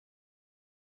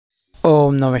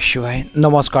ওম নমঃ শিৱায়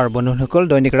নমস্কাৰ বন্ধুসকল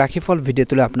দৈনিক ৰাশিফল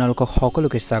ভিডিঅ'টোলৈ আপোনালোকক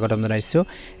সকলোকে স্বাগতম জনাইছোঁ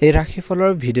এই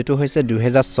ৰাশিফলৰ ভিডিঅ'টো হৈছে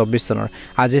 2024 চনৰ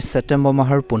আজি ছেপ্টেম্বৰ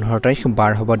মাহৰ 15 তাৰিখ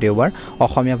বাৰ হ'ব দেওবাৰ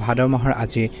অসমীয়া ভাদ মাহৰ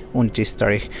আজি 29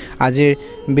 তাৰিখ আজিৰ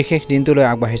বিশেষ দিনটোলৈ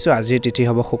আগবাঢ়িছোঁ আজিৰ তিথি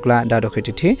হ'ব শুক্লা দ্বাদশী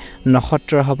তিথি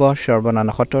নক্ষত্ৰ হ'ব সৰ্বনা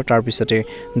নক্ষত্ৰ তাৰ পিছতে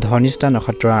ধনিষ্ঠা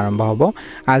নক্ষত্ৰ আৰম্ভ হ'ব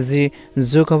আজি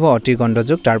যোগ হ'ব অতি গণ্ড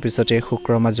যোগ তাৰ পিছতে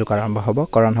শুক্ৰমা যোগ আৰম্ভ হ'ব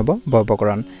কৰণ হ'ব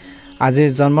বৰ্বকৰণ আজিৰ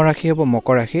জন্ম ৰাশি হ'ব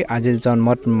মকৰ ৰাশি আজিৰ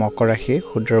জন্মত মকৰ ৰাশি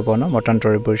ক্ষুদ্ৰবৰ্ণ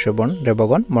মতান্তৰী বৈশ্যবৰ্ণ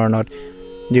দেৱগণ মৰণত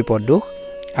দ্বিপদ দুখ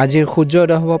আজিৰ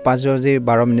সূৰ্যোদয় হ'ব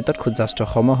 5:12 সূৰ্যাস্ত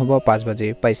সময় হ'ব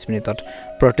 5:22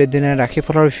 প্ৰতিদিনে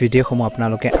ৰাশিফলৰ ভিডিঅ'সমূহ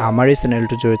আপোনালোকে আমাৰ এই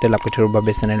চেনেলটোৰ জৰিয়তে লাভ কৰি থকাৰ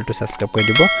বাবে চেনেলটো ছাবস্ক্ৰাইব কৰি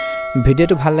দিব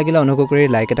ভিডিঅ'টো ভাল লাগিলে অনুগ্ৰহ কৰি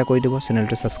লাইক এটা কৰি দিব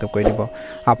চেনেলটো ছাবস্ক্ৰাইব কৰি দিব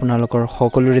আপোনালোকৰ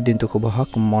সকলোৰে দিনটো শুভ হওক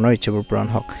মনৰ ইচ্ছাবোৰ পূৰণ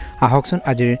হওক আহকচোন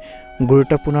আজিৰ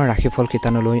গুৰুত্বপূৰ্ণ ৰাশিফল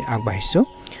শিতানলৈ আগবাঢ়িছোঁ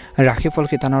ৰাশিফল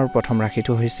শিতানৰ প্ৰথম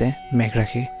ৰাশিটো হৈছে মেঘ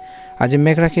ৰাশি আজি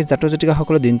মেঘ ৰাশিৰ জাতক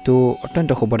জাতিকাসকলৰ দিনটো অত্যন্ত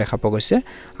শুভ দেখা পোৱা গৈছে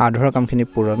আধৰুৱা কামখিনি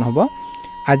পূৰণ হ'ব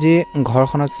আজি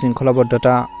ঘৰখনত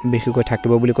শৃংখলাবদ্ধতা বিশেষকৈ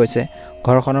থাকিব বুলি কৈছে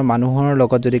ঘৰখনৰ মানুহৰ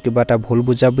লগত যদি কিবা এটা ভুল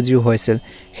বুজাবুজিও হৈছিল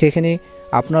সেইখিনি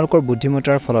আপোনালোকৰ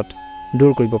বুদ্ধিমত্তাৰ ফলত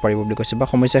দূৰ কৰিব পাৰিব বুলি কৈছে বা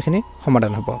সমস্যাখিনি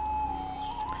সমাধান হ'ব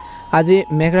আজি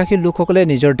মেঘ ৰাশিৰ লোকসকলে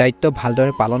নিজৰ দায়িত্ব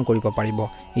ভালদৰে পালন কৰিব পাৰিব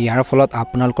ইয়াৰ ফলত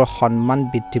আপোনালোকৰ সন্মান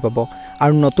বৃদ্ধি পাব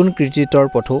আৰু নতুন কৃতিত্বৰ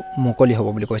পথো মুকলি হ'ব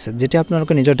বুলি কৈছে যেতিয়া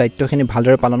আপোনালোকে নিজৰ দায়িত্বখিনি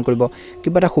ভালদৰে পালন কৰিব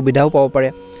কিবা এটা সুবিধাও পাব পাৰে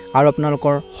আৰু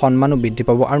আপোনালোকৰ সন্মানো বৃদ্ধি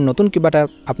পাব আৰু নতুন কিবা এটা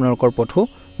আপোনালোকৰ পথো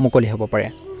মুকলি হ'ব পাৰে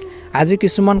আজি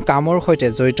কিছুমান কামৰ সৈতে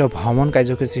জড়িত ভ্ৰমণ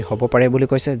কাৰ্যসূচী হ'ব পাৰে বুলি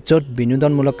কৈছে য'ত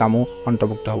বিনোদনমূলক কামো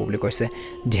অন্তৰ্ভুক্ত হ'ব বুলি কৈছে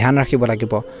ধ্যান ৰাখিব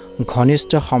লাগিব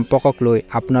ঘনিষ্ঠ সম্পৰ্কক লৈ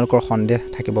আপোনালোকৰ সন্দেহ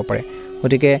থাকিব পাৰে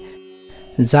গতিকে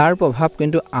যাৰ প্ৰভাৱ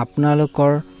কিন্তু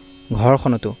আপোনালোকৰ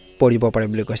ঘৰখনতো পৰিব পাৰে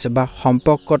বুলি কৈছে বা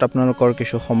সম্পৰ্কত আপোনালোকৰ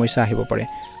কিছু সমস্যা আহিব পাৰে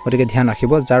গতিকে ধ্যান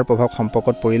ৰাখিব যাৰ প্ৰভাৱ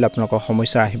সম্পৰ্কত পৰিলে আপোনালোকৰ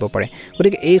সমস্যা আহিব পাৰে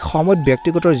গতিকে এই সময়ত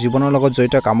ব্যক্তিগত জীৱনৰ লগত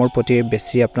জড়িত কামৰ প্ৰতি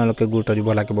বেছি আপোনালোকে গুৰুত্ব দিব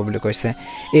লাগিব বুলি কৈছে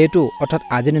এইটো অৰ্থাৎ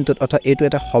আজিৰ দিনটোত অৰ্থাৎ এইটো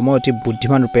এটা সময় অতি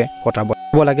বুদ্ধিমান ৰূপে কটাব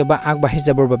লাগে বা আগবাঢ়ি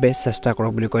যাবৰ বাবে চেষ্টা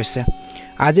কৰক বুলি কৈছে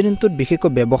আজিৰ দিনটোত বিশেষকৈ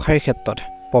ব্যৱসায়ৰ ক্ষেত্ৰত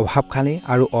প্ৰভাৱশালী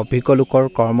আৰু অভিজ্ঞ লোকৰ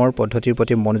কৰ্মৰ পদ্ধতিৰ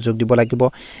প্ৰতি মনোযোগ দিব লাগিব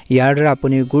ইয়াৰ দ্বাৰা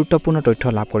আপুনি গুৰুত্বপূৰ্ণ তথ্য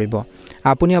লাভ কৰিব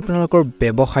আপুনি আপোনালোকৰ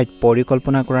ব্যৱসায়ত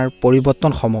পৰিকল্পনা কৰাৰ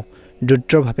পৰিৱৰ্তনসমূহ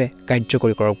দ্ৰুতভাৱে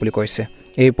কাৰ্যকৰী কৰক বুলি কৈছে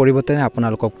এই পৰিৱৰ্তনে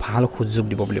আপোনালোকক ভাল সুযোগ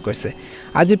দিব বুলি কৈছে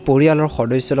আজি পৰিয়ালৰ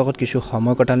সদস্যৰ লগত কিছু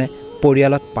সময় কটালে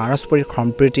পৰিয়ালত পাৰস্পৰিক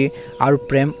সম্প্ৰীতি আৰু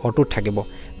প্ৰেম অটুট থাকিব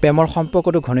প্ৰেমৰ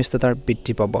সম্পৰ্কটো ঘনিষ্ঠতাৰ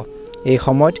বৃদ্ধি পাব এই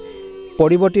সময়ত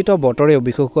পৰিৱৰ্তিত বতৰে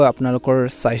বিশেষকৈ আপোনালোকৰ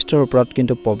স্বাস্থ্যৰ ওপৰত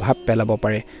কিন্তু প্ৰভাৱ পেলাব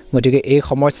পাৰে গতিকে এই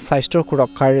সময়ত স্বাস্থ্যৰ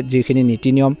সুৰক্ষাৰ যিখিনি নীতি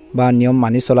নিয়ম বা নিয়ম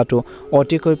মানি চলাটো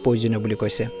অতিকৈ প্ৰয়োজনীয় বুলি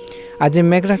কৈছে আজি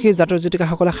মেঘ ৰাশিৰ জাতক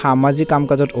জাতিকাসকলে সামাজিক কাম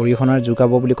কাজত অৰিহণা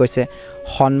যোগাব বুলি কৈছে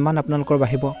সন্মান আপোনালোকৰ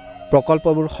বাঢ়িব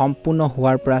প্ৰকল্পবোৰ সম্পূৰ্ণ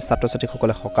হোৱাৰ পৰা ছাত্ৰ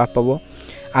ছাত্ৰীসকলে সকাহ পাব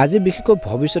আজি বিশেষকৈ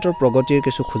ভৱিষ্যতৰ প্ৰগতিৰ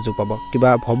কিছু সুযোগ পাব কিবা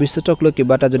ভৱিষ্যতক লৈ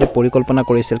কিবা এটা যদি পৰিকল্পনা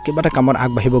কৰিছিল কিবা এটা কামত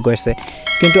আগবাঢ়িব গৈ আছে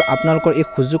কিন্তু আপোনালোকৰ এই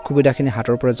সুযোগ সুবিধাখিনি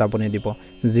হাতৰ পৰা যাব নিদিব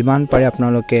যিমান পাৰে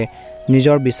আপোনালোকে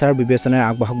নিজৰ বিচাৰ বিবেচনাৰে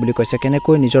আগবাঢ়ক বুলি কৈছে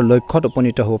কেনেকৈ নিজৰ লক্ষ্যত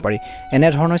উপনীত হ'ব পাৰি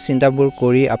এনেধৰণৰ চিন্তাবোৰ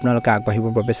কৰি আপোনালোকে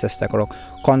আগবাঢ়িবৰ বাবে চেষ্টা কৰক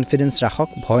কনফিডেন্স ৰাখক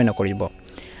ভয় নকৰিব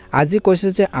আজি কৈছে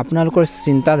যে আপোনালোকৰ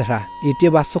চিন্তাধাৰা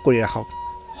ইতিবাচক কৰি ৰাখক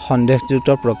সন্দেহযুক্ত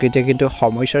প্ৰকৃতিয়ে কিন্তু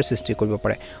সমস্যাৰ সৃষ্টি কৰিব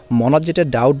পাৰে মনত যেতিয়া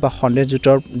ডাউট বা সন্দেহযুক্ত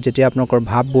যেতিয়া আপোনালোকৰ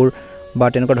ভাৱবোৰ বা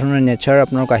তেনেকুৱা ধৰণৰ নেচাৰ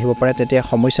আপোনালোক আহিব পাৰে তেতিয়া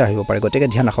সমস্যা আহিব পাৰে গতিকে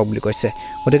ধ্যান ৰাখক বুলি কৈছে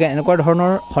গতিকে এনেকুৱা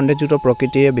ধৰণৰ সন্দেহযুক্ত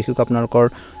প্ৰকৃতিয়ে বিশেষকৈ আপোনালোকৰ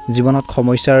জীৱনত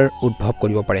সমস্যাৰ উদ্ভৱ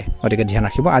কৰিব পাৰে গতিকে ধ্যান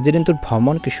ৰাখিব আজিৰ দিনটোত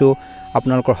ভ্ৰমণ কিছু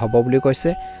আপোনালোকৰ হ'ব বুলি কৈছে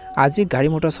আজি গাড়ী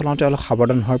মটৰ চলাওঁতে অলপ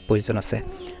সাৱধান হোৱাৰ প্ৰয়োজন আছে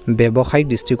ব্যৱসায়িক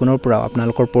দৃষ্টিকোণৰ পৰা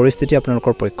আপোনালোকৰ পৰিস্থিতি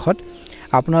আপোনালোকৰ পক্ষত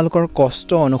আপোনালোকৰ কষ্ট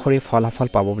অনুসৰি ফলাফল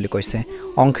পাব বুলি কৈছে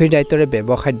অংশীৰ দায়িত্বৰে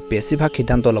ব্যৱসায়ত বেছিভাগ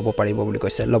সিদ্ধান্ত ল'ব পাৰিব বুলি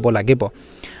কৈছে ল'ব লাগিব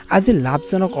আজি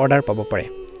লাভজনক অৰ্ডাৰ পাব পাৰে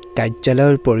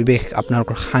কাৰ্যালয়ৰ পৰিৱেশ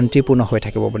আপোনালোকৰ শান্তিপূৰ্ণ হৈ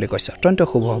থাকিব বুলি কৈছে অত্যন্ত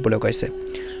শুভ হ'বলৈ কৈছে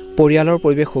পৰিয়ালৰ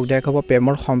পৰিৱেশ সুখদায়ক হ'ব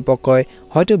প্ৰেমৰ সম্পৰ্কই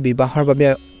হয়তো বিবাহৰ বাবে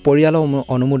পৰিয়ালৰ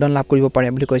অনুমোদন লাভ কৰিব পাৰে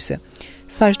বুলি কৈছে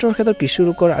স্বাস্থ্যৰ ক্ষেত্ৰত কিছু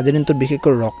লোকৰ আজিৰ দিনটোত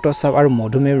বিশেষকৈ ৰক্তচাপ আৰু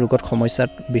মধুমেহ ৰোগত সমস্যাত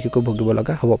বিশেষকৈ ভুগিব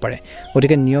লগা হ'ব পাৰে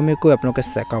গতিকে নিয়মীয়াকৈ আপোনালোকে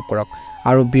চেকআপ কৰক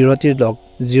আৰু বিৰতিৰ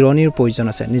জিৰণিৰ প্ৰয়োজন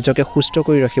আছে নিজকে সুস্থ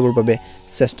কৰি ৰাখিবৰ বাবে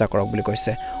চেষ্টা কৰক বুলি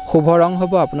কৈছে শুভ ৰং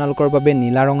হ'ব আপোনালোকৰ বাবে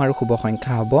নীলা ৰং আৰু শুভ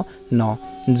সংখ্যা হ'ব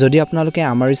 9 যদি আপোনালোকে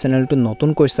আমাৰ এই চেনেলটো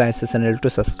নতুনকৈ চাই আছে চেনেলটো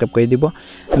ছাবস্ক্ৰাইব কৰি দিব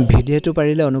ভিডিঅ'টো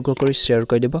পাৰিলে অনুগ্ৰহ কৰি শ্বেয়াৰ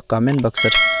কৰি দিব কমেণ্ট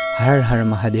বক্সত হৰ হৰ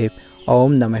মহাদেৱ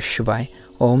ওম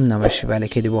নমঃ শিৱায়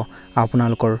লিখি দিব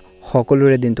আপোনালোকৰ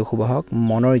সকলোৰে দিনটো শুভ হওক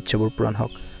মনৰ ইচ্ছাবোৰ পূৰণ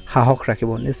হওক সাহস ৰাখিব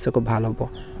নিশ্চয়কৈ ভাল হ'ব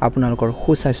আপোনালোকৰ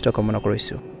সুস্বাস্থ্য কামনা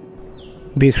কৰিছোঁ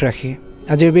বৃষ ৰাশি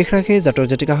আজিৰ বিষ ৰাশিৰ জাতক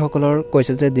জাতিকাসকলৰ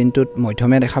কৈছে যে দিনটোত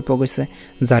মধ্যমীয়া দেখা পোৱা গৈছে,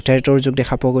 যাতায়াতৰ যুগ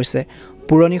দেখা পোৱা গৈছে,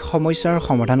 পুৰণি সমস্যাৰ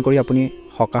সমাধান কৰি আপুনি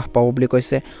সকাহ পাব বুলি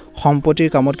কৈছে। সম্পত্তিৰ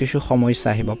কামত কিছু সমস্যা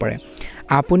আহিব পাৰে।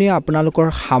 আপুনি আপোনালোকৰ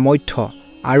সামৰ্থ্য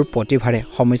আৰু প্ৰতিভাৰে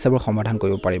সমস্যাবোৰ সমাধান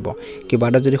কৰিব পাৰিব। কিবা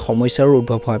এটা যদি সমস্যাৰ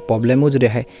উদ্ভৱ হয়, প্ৰব্লেমো যদি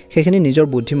আহে, সেইখিনি নিজৰ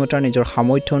বুদ্ধিমত্তাৰ নিজৰ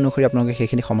সামৰ্থ্য অনুসৰি আপোনালোকে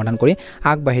সেইখিনি সমাধান কৰি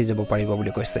আগবাঢ়ি যাব পাৰিব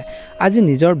বুলি কৈছে। আজি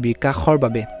নিজৰ বিকাশৰ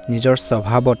বাবে নিজৰ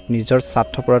স্বভাৱত নিজৰ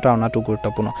স্বাৰ্থপৰতা অনাটো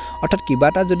গুৰুত্বপূৰ্ণ। অৰ্থাৎ কিবা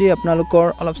এটা যদি আপোনালোকৰ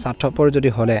অলপ স্বাৰ্থপৰ যদি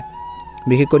হ'লে,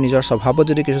 বিশেষকৈ নিজৰ স্বভাৱত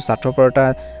যদি কিছু স্বাৰ্থপৰতা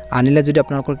আনিলে যদি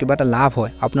আপোনালোকৰ কিবা এটা লাভ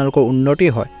হয়, আপোনালোকৰ উন্নতি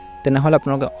হয়, তেনেহ'লে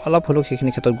আপোনালোকে অলপ হ'লেও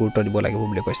সেইখিনি ক্ষেত্ৰত গুৰুত্ব দিব লাগিব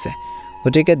বুলি কৈছে।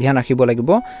 গতিকে ধ্যান ৰাখিব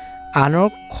লাগিব।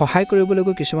 আনক সহায় কৰিবলৈ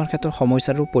গৈ কিছুমান ক্ষেত্ৰত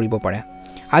সমস্যাটো পৰিব পাৰে।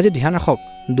 আজি ধ্যান ৰাখক,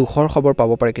 দুখৰ খবৰ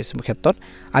পাব পাৰে কিছু ক্ষেত্ৰত।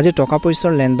 আজি টকা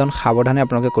পইচাৰ লেনদেন সাৱধানে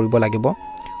আপোনালোকে কৰিব লাগিব।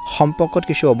 সম্পৰ্কত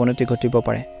কিছু অৱনতি ঘটিব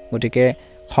পাৰে, গতিকে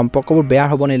সম্পৰ্কবোৰ বেয়া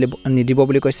হ'ব নিদিব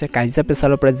বুলি কৈছে। কাজিয়া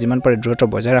পেচালৰ পৰা যিমান পাৰে দূৰত্ব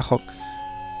বজাই ৰাখক।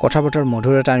 কথা বতৰাৰ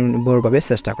মধুৰতা আনিবৰ বাবে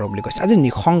চেষ্টা কৰক বুলি কৈছে। আজি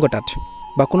নিসংগতাত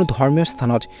বা কোনো ধৰ্মীয়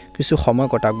স্থানত কিছু সময়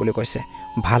কটাওক বুলি কৈছে,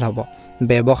 ভাল হ'ব।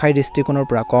 ব্যৱসায়িক দৃষ্টিকোণৰ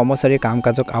পৰা কৰ্মচাৰীৰ কাম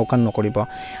কাজক আওকাণ নকৰিব।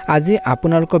 আজি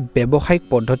আপোনালোকৰ ব্যৱসায়িক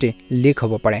পদ্ধতি লিক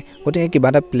হ'ব পাৰে, গতিকে কিবা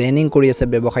এটা প্লেনিং কৰি আছে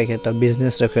ব্যৱসায়িক ক্ষেত্ৰত,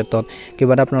 বিজনেছৰ ক্ষেত্ৰত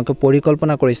কিবা এটা আপোনালোকে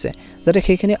পৰিকল্পনা কৰিছে, যাতে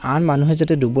সেইখিনি আন মানুহে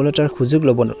যাতে দুৰ্বলতাৰ সুযোগ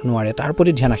ল'ব নোৱাৰে, তাৰ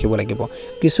প্ৰতি ধ্যান ৰাখিব লাগিব।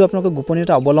 কিছু আপোনালোকে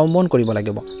গোপনীয়তা অৱলম্বন কৰিব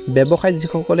লাগিব। ব্যৱসায়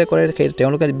যিসকলে কৰে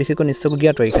তেওঁলোকে বিশেষকৈ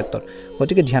নিশ্চয়জ্ঞাত এই ক্ষেত্ৰত,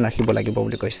 গতিকে ধ্যান ৰাখিব লাগিব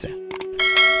বুলি কৈছে।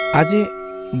 আজি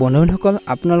বন্ধুসকল,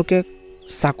 আপোনালোকে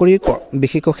চাকৰি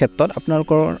বিশেষৰ ক্ষেত্ৰত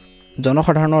আপোনালোকৰ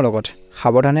জনসাধাৰণৰ লগত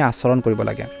সাৱধানে আচৰণ কৰিব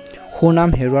লাগে। সুনাম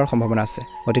হেৰুৱাৰ সম্ভাৱনা আছে,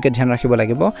 গতিকে ধ্যান ৰাখিব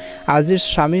লাগিব। আজি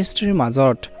স্বামী স্ত্ৰীৰ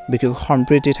মাজত বিশেষ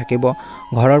সম্প্ৰীতি থাকিব।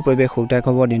 ঘৰৰ পৰিৱেশ সুখদায়ক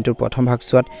হ'ব। দিনটোৰ প্ৰথম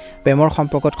ভাগছোৱাত প্ৰেমৰ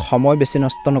সম্পৰ্কত সময় বেছি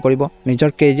নষ্ট নকৰিব। নিজৰ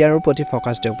কেৰিয়াৰৰ প্ৰতি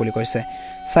ফ'কাছ দিয়ক বুলি কৈছে।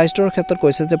 স্বাস্থ্যৰ ক্ষেত্ৰত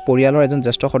কৈছে যে পৰিয়ালৰ এজন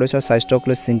জ্যেষ্ঠ সদস্যৰ স্বাস্থ্যক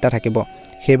লৈ চিন্তা থাকিব,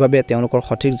 সেইবাবে তেওঁলোকৰ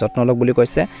সঠিক যত্ন লওক বুলি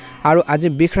কৈছে। আৰু আজি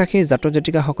বিষ ৰাশিৰ জাতক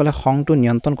জাতিকাসকলে খংটো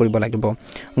নিয়ন্ত্ৰণ কৰিব লাগিব।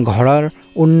 ঘৰৰ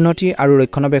উন্নতি আৰু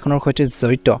ৰক্ষণাবেক্ষণৰ সৈতে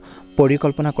জড়িত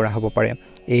পৰিকল্পনা কৰা হ'ব পাৰে।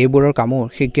 এইবোৰৰ কামো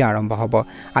শীঘ্ৰে আৰম্ভ হ'ব।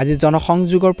 আজি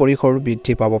জনসংযোগৰ পৰিসৰ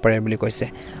বৃদ্ধি পাব পাৰে বুলি কৈছে।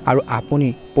 আৰু আপুনি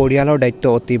পৰিয়ালৰ দায়িত্ব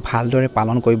অতি ভালদৰে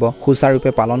পালন কৰিব,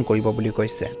 সুচাৰুৰূপে পালন কৰিব বুলি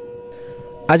কৈছে।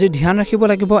 আজি ধ্যান ৰাখিব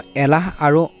লাগিব। এলাহ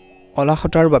আৰু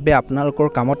অলসতাৰ বাবে আপোনালোকৰ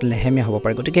কামত লেহেমীয়া হ'ব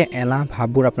পাৰে, গতিকে এলাহ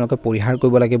ভাৱবোৰ আপোনালোকে পৰিহাৰ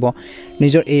কৰিব লাগিব।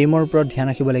 নিজৰ এইমৰ ওপৰত ধ্যান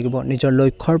ৰাখিব লাগিব। নিজৰ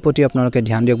লক্ষ্যৰ প্ৰতি আপোনালোকে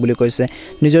ধ্যান দিয়ক বুলি কৈছে।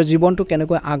 নিজৰ জীৱনটো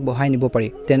কেনেকৈ আগবঢ়াই নিব পাৰি,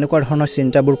 তেনেকুৱা ধৰণৰ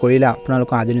চিন্তাবোৰ কৰিলে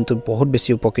আপোনালোকৰ আজিৰ দিনটোত বহুত বেছি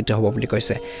উপকৃত হ'ব বুলি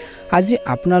কৈছে। আজি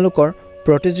আপোনালোকৰ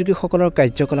প্ৰতিযোগীসকলৰ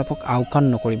কাৰ্যকলাপক আওকাণ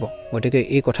নকৰিব, গতিকে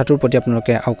এই কথাটোৰ প্ৰতি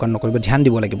আপোনালোকে আওকাণ নকৰিব, ধ্যান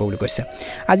দিব লাগিব বুলি কৈছে।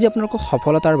 আজি আপোনালোকৰ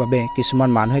সফলতাৰ বাবে কিছুমান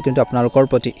মানুহে কিন্তু আপোনালোকৰ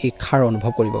প্ৰতি ঈৰ্ষাৰ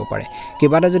অনুভৱ কৰিব পাৰে।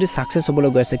 কিবা এটা যদি ছাকচেছ হ'বলৈ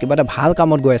গৈ আছে, কিবা এটা ভাল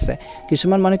কামত গৈ আছে,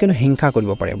 কিছুমান মানুহে কিন্তু হিংসা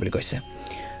কৰিব পাৰে বুলি কৈছে।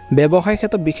 ব্যৱসায়িক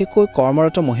ক্ষেত্ৰত বিশেষকৈ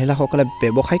কৰ্মৰত মহিলাসকলে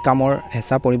ব্যৱসায়িক কামৰ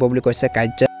হেঁচা পৰিব বুলি কৈছে।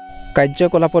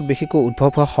 কাৰ্যকলাপত বিশেষকৈ উদ্ভৱ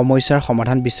হোৱা সমস্যাৰ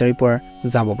সমাধান বিচাৰি পোৱা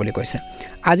যাব বুলি কৈছে।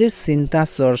 আজি চিন্তা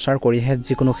চৰ্চাৰ কৰিহে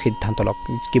যিকোনো সিদ্ধান্ত লওক।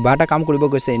 কিবা এটা কাম কৰিব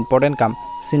গৈছে, ইম্পৰ্টেণ্ট কাম,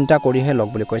 চিন্তা কৰিহে লওক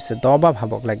বুলি কৈছে। বা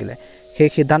ভাবক লাগিলে সেই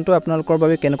সিদ্ধান্তই আপোনালোকৰ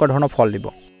বাবে কেনেকুৱা ধৰণৰ ফল দিব,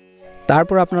 তাৰ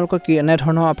পৰা আপোনালোকৰ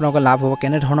কেনেধৰণৰ আপোনালোকৰ লাভ হ'ব,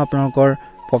 কেনেধৰণৰ আপোনালোকৰ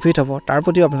প্ৰফিট হ'ব, তাৰ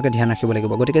প্ৰতিও আপোনালোকে ধ্যান ৰাখিব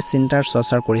লাগিব। গতিকে চিন্তাৰ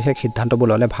চৰ্চাৰ কৰিহে সিদ্ধান্তবোৰ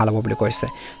ল'লে ভাল হ'ব বুলি কৈছে।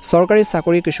 চৰকাৰী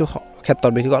চাকৰি কিছু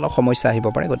ক্ষেত্ৰত বিশেষকৈ অলপ সমস্যা আহিব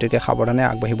পাৰে, গতিকে সাৱধানে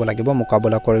আগবাঢ়িব লাগিব,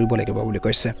 মোকাবিলা কৰিব লাগিব বুলি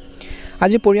কৈছে।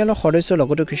 আজি পৰিয়ালৰ সদস্যৰ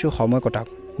লগতো কিছু সময় কটাওক।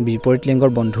 বিপৰীত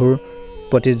লিংগৰ বন্ধুৰ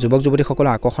প্ৰতি যুৱক যুৱতীসকলৰ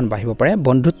আকৰ্ষণ বাঢ়িব পাৰে।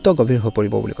 বন্ধুত্ব গভীৰ হৈ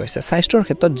পৰিব বুলি কৈছে। স্বাস্থ্যৰ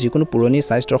ক্ষেত্ৰত যিকোনো পুৰণি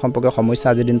স্বাস্থ্যৰ সম্পৰ্কীয় সমস্যা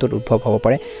আজিৰ দিনটোত উদ্ভৱ হ'ব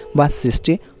পাৰে বা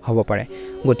সৃষ্টি হ'ব পাৰে,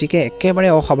 গতিকে একেবাৰে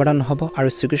অসাৱধান নহ'ব আৰু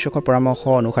চিকিৎসকৰ পৰামৰ্শ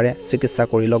অনুসাৰে চিকিৎসা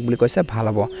কৰি লওক বুলি কৈছে, ভাল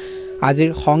হ'ব। আজিৰ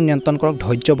খং নিয়ন্ত্ৰণ কৰক,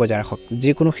 ধৈৰ্য বজাই ৰাখক।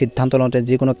 যিকোনো সিদ্ধান্ত লওঁতে,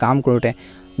 যিকোনো কাম কৰোঁতে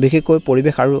বিশেষকৈ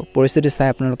পৰিৱেশ আৰু পৰিস্থিতি চাই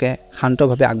আপোনালোকে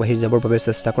শান্তভাৱে আগবাঢ়ি যাবৰ বাবে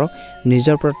চেষ্টা কৰক।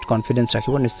 নিজৰ ওপৰত কনফিডেঞ্চ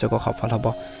ৰাখিব, নিশ্চয়কৈ সফল হ'ব।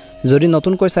 যদি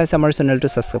নতুনকৈ চাইছে আমাৰ চেনেলটো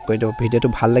ছাবস্ক্ৰাইব কৰি দিব। ভিডিঅ'টো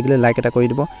ভাল লাগিলে লাইক এটা কৰি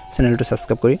দিব, চেনেলটো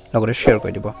ছাবস্ক্ৰাইব কৰি লগতে শ্বেয়াৰ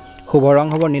কৰি দিব। শুভ ৰং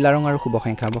হ'ব নীলা ৰং আৰু শুভ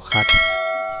সংখ্যা হ'ব 7।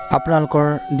 আপোনালোকৰ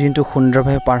দিনটো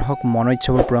সুন্দৰভাৱে পাৰ হওক, মনৰ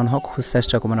ইচ্ছাবোৰ পূৰণ হওক,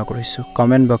 সুস্বাস্থ্য কামনা কৰিছোঁ।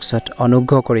 কমেণ্ট বক্সত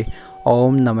অনুগ্ৰহ কৰি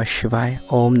ওম নমঃ শিৱায়,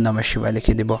 ওম নমঃ শিৱায়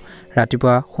লিখি দিব।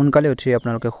 ৰাতিপুৱা সোনকালে উঠি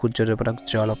আপোনালোকে সূৰ্য দেৱতাক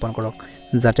জল অৰ্পণ কৰক,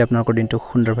 যাতে আপোনালোকৰ দিনটো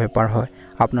সুন্দৰভাৱে পাৰ হয়,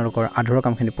 আপোনালোকৰ আধৰুৱা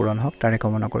কামখিনি পূৰণ হওক, তাৰে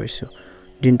কামনা কৰিছোঁ।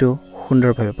 দিনটো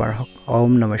সুন্দৰভাৱে পাৰ হওক।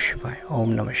 ওম নমঃ শিৱায়, ওম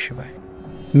নমঃ শিৱায়।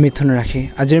 মিথুন ৰাশি।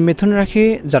 আজিৰ মিথুন ৰাশিৰ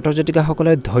জাতক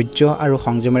জাতিকাসকলে ধৈৰ্য আৰু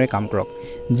সংযমেৰে কাম কৰক।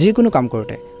 যিকোনো কাম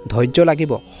কৰোঁতে ধৈৰ্য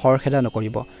লাগিব, খৰখেদা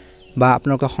নকৰিব বা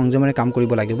আপোনালোকে সংযমেৰে কাম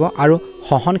কৰিব লাগিব আৰু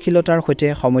সহনশীলতাৰ সৈতে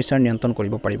সমস্যাৰ নিয়ন্ত্ৰণ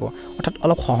কৰিব পাৰিব। অৰ্থাৎ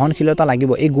অলপ সহনশীলতা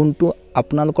লাগিব, এই গুণটো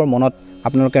আপোনালোকৰ মনত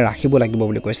আপোনালোকে ৰাখিব লাগিব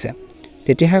বুলি কৈছে।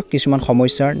 তেতিয়াহে কিছুমান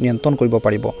সমস্যাৰ নিয়ন্ত্ৰণ কৰিব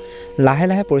পাৰিব লাহে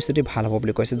লাহে পৰিস্থিতি ভাল হ'ব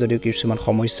বুলি কৈছে যদিও কিছুমান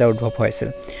সমস্যাৰ উদ্ভৱ হৈ আছিল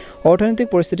অৰ্থনৈতিক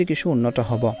পৰিস্থিতি কিছু উন্নত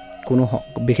হ'ব কোনো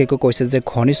বিশেষকৈ কৈছে যে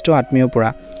ঘনিষ্ঠ আত্মীয়ৰ পৰা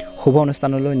শুভ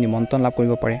অনুষ্ঠানলৈ নিমন্ত্ৰণ লাভ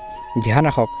কৰিব পাৰে ধ্যান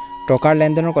ৰাখক টকাৰ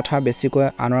লেনদেনৰ কথা বেছিকৈ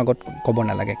আনৰ আগত ক'ব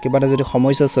নালাগে কিবা এটা যদি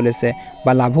সমস্যা চলিছে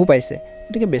বা লাভো পাইছে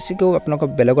গতিকে বেছিকৈ আপোনালোকক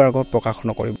বেলেগৰ আগত প্ৰকাশ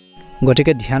নকৰিব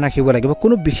গতিকে ধ্যান ৰাখিব লাগিব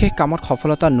কোনো বিশেষ কামত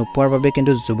সফলতা নোপোৱাৰ বাবে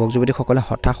কিন্তু যুৱক যুৱতীসকলে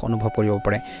হতাশ অনুভৱ কৰিব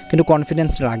পাৰে কিন্তু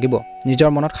কনফিডেন্স লাগিব নিজৰ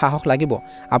মনত সাহস লাগিব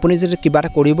আপুনি যদি কিবা এটা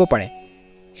কৰিব পাৰে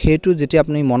সেইটো যেতিয়া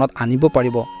আপুনি মনত আনিব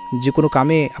পাৰিব যিকোনো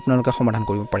কামেই আপোনালোকে সমাধান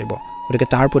কৰিব পাৰিব গতিকে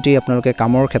তাৰ প্ৰতি আপোনালোকে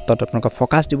কামৰ ক্ষেত্ৰত আপোনালোকে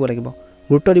ফ'কাছ দিব লাগিব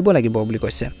গুৰুত্ব দিব লাগিব বুলি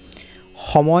কৈছে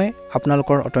সময়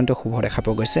আপোনালোকৰ অত্যন্ত শুভ দেখা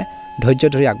পোৱা গৈছে ধৈৰ্য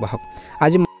ধৰি আগবাঢ়ক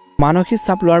আজি মানসিক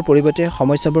চাপ লোৱাৰ পৰিৱৰ্তে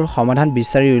সমস্যাবোৰ সমাধান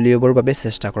বিচাৰি উলিয়াবৰ বাবে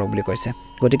চেষ্টা কৰক বুলি কৈছে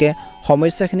গতিকে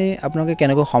সমস্যাখিনি আপোনালোকে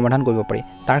কেনেকৈ সমাধান কৰিব পাৰি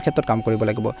তাৰ ক্ষেত্ৰত কাম কৰিব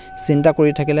লাগিব চিন্তা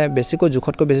কৰি থাকিলে বেছিকৈ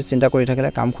জোখতকৈ বেছি চিন্তা কৰি থাকিলে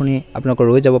কামখিনি আপোনালোকৰ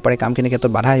ৰৈ যাব পাৰে কামখিনিৰ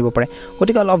ক্ষেত্ৰত বাধা আহিব পাৰে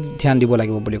গতিকে অলপ ধ্যান দিব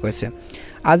লাগিব বুলি কৈছে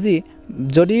আজি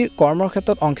যদি কৰ্মৰ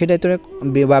ক্ষেত্ৰত অংশীদাৰিত্বৰে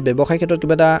বা ব্যৱসায়িক ক্ষেত্ৰত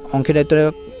কিবা এটা অংশীদাৰিত্বৰে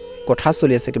কথা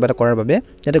চলি আছে কিবা এটা কৰাৰ বাবে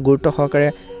যাতে গুৰুত্ব সহকাৰে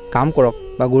কাম কৰক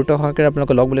বা গুৰুত্ব সহকাৰে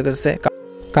আপোনালোকে লগ বুলি কৈছে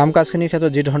কাম কাজখিনিৰ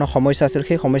ক্ষেত্ৰত যি ধৰণৰ সমস্যা আছিল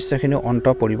সেই সমস্যাখিনি অন্ত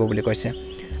পৰিব বুলি কৈছে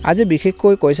আজি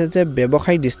বিশেষকৈ কৈছে যে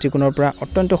ব্যৱসায়িক দৃষ্টিকোণৰ পৰা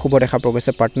অত্যন্ত শুভ দেখা পোৱা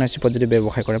গৈছে পাৰ্টনাৰশ্বিপত যদি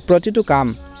ব্যৱসায় কৰে প্ৰতিটো কাম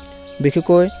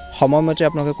বিশেষকৈ সময়মতে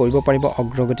আপোনালোকে কৰিব পাৰিব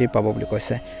অগ্ৰগতি পাব বুলি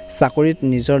কৈছে চাকৰিত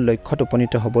নিজৰ লক্ষ্যত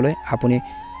উপনীত হ'বলৈ আপুনি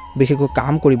বিশেষকৈ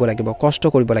কাম কৰিব লাগিব কষ্ট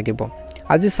কৰিব লাগিব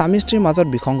আজি স্বামী স্ত্ৰীৰ মাজত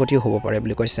বিসংগতি হ'ব পাৰে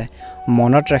বুলি কৈছে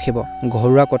মনত ৰাখিব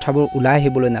ঘৰুৱা কথাবোৰ ওলাই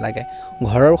আহিবলৈ নালাগে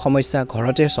ঘৰৰ সমস্যা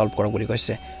ঘৰতে সলভ কৰক বুলি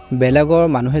কৈছে বেলেগৰ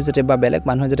মানুহে যাতে বা বেলেগ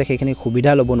মানুহে যাতে সেইখিনি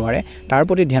সুবিধা ল'ব নোৱাৰে তাৰ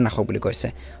প্ৰতি ধ্যান ৰাখক বুলি কৈছে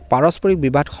পাৰস্পৰিক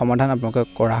বিবাদ সমাধান আপোনালোকে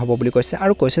কৰা হ'ব বুলি কৈছে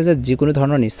আৰু কৈছে যে যিকোনো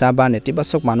ধৰণৰ নিচা বা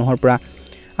নেতিবাচক মানুহৰ পৰা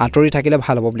আঁতৰি থাকিলে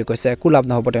ভাল হ'ব বুলি কৈছে একো লাভ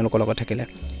নহ'ব তেওঁলোকৰ লগত থাকিলে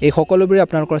এই সকলোবোৰে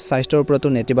আপোনালোকৰ স্বাস্থ্যৰ ওপৰতো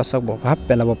নেতিবাচক প্ৰভাৱ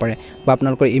পেলাব পাৰে বা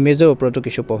আপোনালোকৰ ইমেজৰ ওপৰতো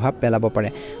কিছু প্ৰভাৱ পেলাব পাৰে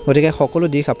গতিকে সকলো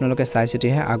দিশ আপোনালোকে চাই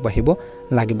চিতিহে আগবাঢ়িব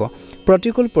লাগিব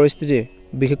প্ৰতিকূল পৰিস্থিতি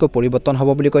বিশেষকৈ পৰিৱৰ্তন হ'ব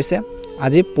বুলি কৈছে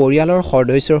আজি পৰিয়ালৰ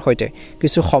সদস্যৰ সৈতে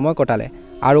কিছু সময় কটালে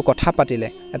আৰু কথা পাতিলে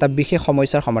এটা বিশেষ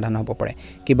সমস্যাৰ সমাধান হ'ব পাৰে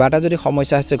কিবা এটা যদি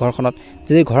সমস্যা আছে ঘৰখনত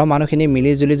যদি ঘৰৰ মানুহখিনি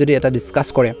মিলি জুলি যদি এটা ডিছকাছ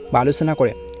কৰে বা আলোচনা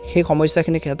কৰে সেই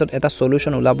সমস্যাখিনিৰ ক্ষেত্ৰত এটা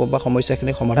সলিউশ্যন ওলাব বা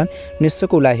সমস্যাখিনিৰ সমাধান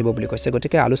নিশ্চয়কৈ ওলাই আহিব বুলি কৈছে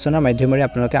গতিকে আলোচনাৰ মাধ্যমেৰে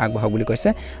আপোনালোকে আগবাঢ়ক বুলি কৈছে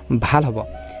ভাল হ'ব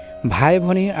ভাই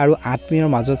ভনী আৰু আত্মীয়ৰ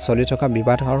মাজত চলি থকা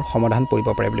বিবাদৰ সমাধান কৰিব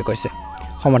পাৰে বুলি কৈছে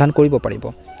সমাধান কৰিব পাৰিব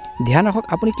ধ্যান ৰাখক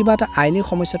আপুনি কিবা এটা আইনী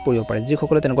সমস্যাত পৰিব পাৰে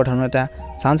যিসকলে তেনেকুৱা ধৰণৰ এটা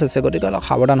চান্স আছে গতিকে অলপ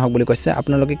সাৱধান হওক বুলি কৈছে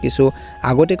আপোনালোকে কিছু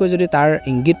আগতীয়াকৈ যদি তাৰ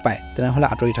ইংগিত পায় তেনেহ'লে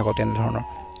আঁতৰি থাকক তেনেধৰণৰ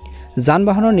যান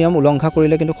বাহনৰ নিয়ম উলংঘা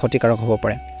কৰিলে কিন্তু ক্ষতিকাৰক হ'ব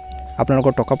পাৰে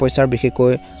আপোনালোকৰ টকা পইচাৰ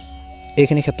বিশেষকৈ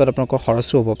এইখিনি ক্ষেত্ৰত আপোনালোকৰ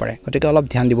খৰচো হ'ব পাৰে গতিকে অলপ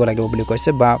ধ্যান দিব লাগিব বুলি কৈছে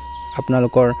বা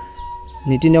আপোনালোকৰ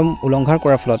নীতি নিয়ম উলংঘা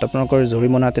কৰাৰ ফলত আপোনালোকৰ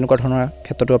জৰিমনা তেনেকুৱা ধৰণৰ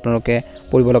ক্ষেত্ৰতো আপোনালোকে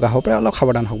পৰিব লগা হ'ব পাৰে অলপ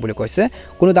সাৱধান হওক বুলি কৈছে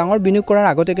কোনো ডাঙৰ বিনিয়োগ কৰাৰ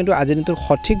আগতে কিন্তু আজিৰ দিনটোত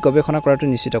সঠিক গৱেষণা কৰাটো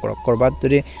নিশ্চিত কৰক ক'ৰবাত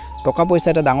যদি টকা পইচা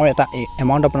এটা ডাঙৰ এটা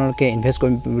এমাউণ্ট আপোনালোকে ইনভেষ্ট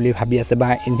কৰিম বুলি ভাবি আছে বা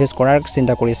ইনভেষ্ট কৰাৰ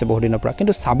চিন্তা কৰি আছে বহুদিনৰ পৰা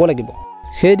কিন্তু চাব লাগিব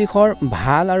সেই দিশৰ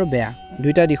ভাল আৰু বেয়া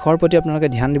দুইটা দিশৰ প্ৰতি আপোনালোকে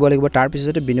ধ্যান দিব লাগিব তাৰ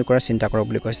পিছতে বিনিয়োগ কৰাৰ চিন্তা কৰক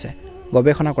বুলি কৈছে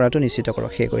গৱেষণা কৰাটো নিশ্চিত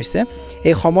কৰক সেই কৈছে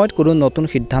এই সময়ত কোনো নতুন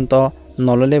সিদ্ধান্ত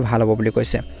নললে ভাল হ'ব বুলি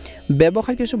কৈছে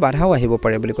ব্যৱসায় কিছু বাধাও আহিব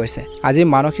পাৰে বুলি কৈছে আজি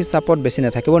মানসিক চাপত বেছি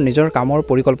নাথাকিব নিজৰ কামৰ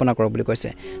পৰিকল্পনা কৰক বুলি কৈছে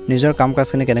নিজৰ কাম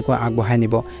কাজখিনি কেনেকৈ আগবঢ়াই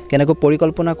নিব কেনেকৈ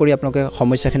পৰিকল্পনা কৰি আপোনালোকে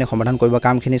সমস্যাখিনি সমাধান কৰিব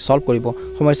কামখিনি সলভ কৰিব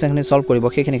সমস্যাখিনি সলভ কৰিব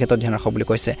সেইখিনি ক্ষেত্ৰত ধ্যান ৰাখক বুলি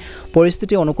কৈছে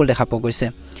পৰিস্থিতি অনুকূল দেখা পোৱা গৈছে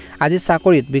আজি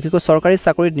চাকৰিত বিশেষকৈ চৰকাৰী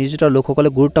চাকৰিত নিয়োজিত লোকসকলে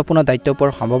গুৰুত্বপূৰ্ণ দায়িত্ব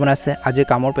পোৱাৰ সম্ভাৱনা আছে আজি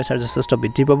কামৰ প্ৰেছাৰ যথেষ্ট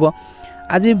বৃদ্ধি পাব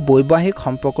আজি বৈবাহিক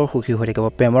সম্পৰ্কৰ সুখী হৈ থাকিব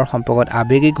প্ৰেমৰ সম্পৰ্কত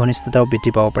আৱেগিক ঘনিষ্ঠতাও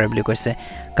বৃদ্ধি পাব পাৰে বুলি কৈছে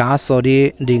কাহ চৰ্দি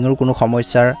ডিঙিৰ কোনো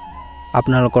সমস্যাৰ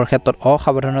আপোনালোকৰ ক্ষেত্ৰত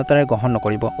অসাৱধানতাৰে গ্ৰহণ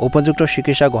নকৰিব উপযুক্ত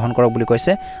চিকিৎসা গ্ৰহণ কৰক বুলি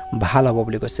কৈছে ভাল হ'ব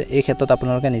বুলি কৈছে এই ক্ষেত্ৰত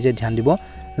আপোনালোকে নিজে ধ্যান দিব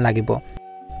লাগিব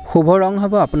শুভ ৰং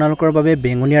হ'ব আপোনালোকৰ বাবে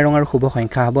বেঙুনীয়া ৰঙৰ শুভ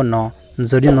সংখ্যা হ'ব 9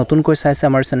 যদি নতুনকৈ চাইছে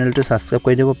আমাৰ চেনেলটো ছাবস্ক্ৰাইব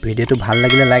কৰি দিব ভিডিঅ'টো ভাল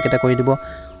লাগিলে লাইক এটা কৰি দিব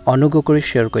অনুগ্ৰহ কৰি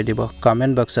শ্বেয়াৰ কৰি দিব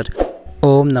কমেণ্ট বক্সত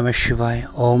ওম নমঃ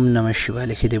শিৱায়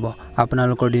লিখি দিব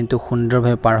আপোনালোকৰ দিনটো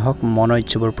সুন্দৰভাৱে পাৰ হওক মনৰ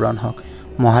ইচ্ছাবোৰ পূৰণ হওক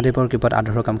মহাদেৱৰ কৃপাত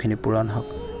আধৰুৱা কামখিনি পূৰণ হওক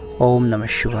ওম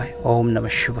নমঃ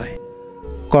শিৱায়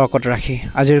কৰ্কট ৰাশি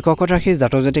আজিৰ কৰ্কট ৰাশি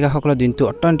জাতক জাতিকাসকলৰ দিনটো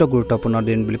অত্যন্ত গুৰুত্বপূৰ্ণ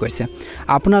দিন বুলি কৈছে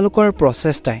আপোনালোকৰ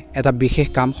প্ৰচেষ্টাই এটা বিশেষ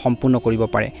কাম সম্পূৰ্ণ কৰিব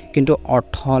পাৰে কিন্তু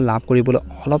অৰ্থ লাভ কৰিবলৈ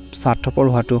অলপ স্বাৰ্থপৰ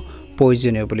হোৱাটো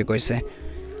প্ৰয়োজনীয় বুলি কৈছে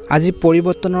আজি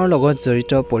পৰিৱৰ্তনৰ লগত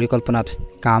জড়িত পৰিকল্পনাত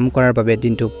কাম কৰাৰ বাবে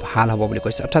দিনটো ভাল হ'ব বুলি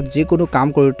কৈছে অৰ্থাৎ যিকোনো কাম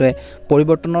কৰোঁতে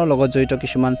পৰিৱৰ্তনৰ লগত জড়িত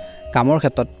কিছুমান কামৰ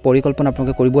ক্ষেত্ৰত পৰিকল্পনা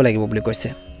আপোনালোকে কৰিব লাগিব বুলি কৈছে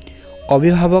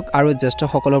অভিভাৱক আৰু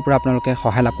জ্যেষ্ঠসকলৰ পৰা আপোনালোকে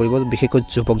সহায় লাভ কৰিব বিশেষকৈ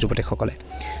যুৱক যুৱতীসকলে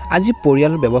আজি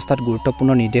পৰিয়াল ব্যৱস্থাত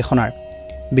গুৰুত্বপূৰ্ণ নিৰ্দেশনাৰ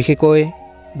বিশেষকৈ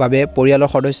বাবে পৰিয়ালৰ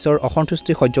সদস্যৰ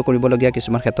অসন্তুষ্টি সহ্য কৰিবলগীয়া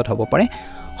কিছুমান ক্ষেত্ৰত হ'ব পাৰে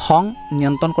খং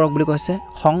নিয়ন্ত্ৰণ কৰক বুলি কৈছে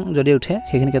খং যদি উঠে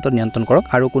সেইখিনি ক্ষেত্ৰত নিয়ন্ত্ৰণ কৰক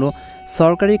আৰু কোনো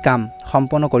চৰকাৰী কাম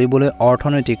সম্পন্ন কৰিবলৈ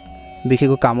অৰ্থনৈতিক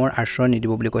বিশেষকৈ কামৰ আশ্ৰয়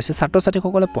নিদিব বুলি কৈছে ছাত্ৰ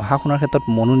ছাত্ৰীসকলে পঢ়া শুনাৰ ক্ষেত্ৰত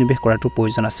মনোনিৱেশ কৰাটো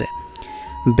প্ৰয়োজন আছে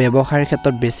ব্যৱসায়ৰ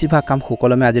ক্ষেত্ৰত বেছিভাগ কাম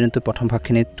সুকলমে আজি দিনটো প্ৰথম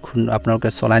ভাগখিনিত আপোনালোকে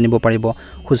চলাই নিব পাৰিব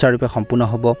সুচাৰুৰূপে সম্পূৰ্ণ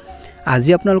হ'ব আজি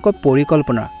আপোনালোকৰ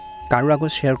পৰিকল্পনা কাৰো আগত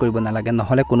শ্বেয়াৰ কৰিব নালাগে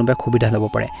নহ'লে কোনোবাই সুবিধা ল'ব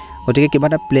পাৰে গতিকে কিবা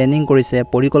এটা প্লেনিং কৰিছে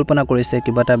পৰিকল্পনা কৰিছে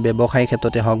কিবা এটা ব্যৱসায়িক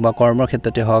ক্ষেত্ৰতে হওক বা কৰ্মৰ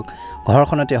ক্ষেত্ৰতে হওক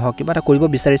ঘৰখনতে হওক কিবা এটা কৰিব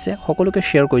বিচাৰিছে সকলোকে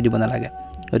শ্বেয়াৰ কৰি দিব নালাগে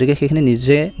গতিকে সেইখিনি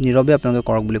নিজে নীৰৱে আপোনালোকে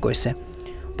কৰক বুলি কৈছে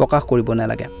প্ৰকাশ কৰিব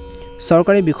নালাগে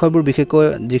চৰকাৰী বিষয়বোৰ বিশেষকৈ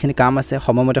যিখিনি কাম আছে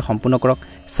সময়মতে সম্পূৰ্ণ কৰক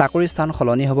চাকৰি স্থান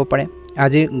সলনি হ'ব পাৰে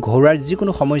আজি ঘৰুৱাৰ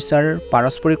যিকোনো সমস্যাৰ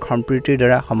পাৰস্পৰিক সম্প্ৰীতিৰ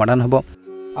দ্বাৰা সমাধান হ'ব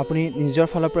আপুনি নিজৰ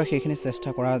ফালৰ পৰা সেইখিনি চেষ্টা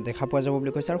কৰা দেখা পোৱা যাব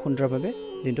বুলি কৈছে আৰু সুন্দৰভাৱে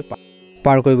দিনটো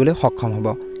পাৰ কৰিবলৈ সক্ষম হ'ব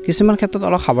কিছুমান ক্ষেত্ৰত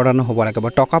অলপ সাৱধান হ'ব লাগিব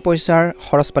টকা পইচাৰ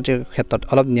খৰচ পাতিৰ ক্ষেত্ৰত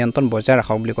অলপ নিয়ন্ত্ৰণ বজাই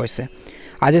ৰাখক বুলি কৈছে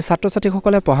আজি ছাত্ৰ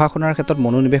ছাত্ৰীসকলে পঢ়া শুনাৰ ক্ষেত্ৰত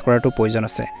মনোনিৱেশ কৰাটো প্ৰয়োজন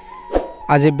আছে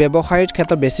আজি ব্যৱসায়ৰ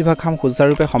ক্ষেত্ৰত বেছিভাগ কাম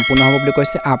সুচাৰুৰূপে সম্পূৰ্ণ হ'ব বুলি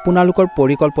কৈছে আপোনালোকৰ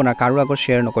পৰিকল্পনা কাৰো আগত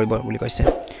শ্বেয়াৰ নকৰিব বুলি কৈছে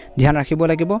ধ্যান ৰাখিব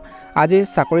লাগিব আজি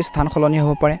চাকৰি স্থান সলনি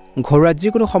হ'ব পাৰে ঘৰুৱা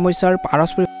যিকোনো সমস্যাৰ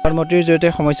পাৰস্পৰিক সন্মতিৰ জৰিয়তে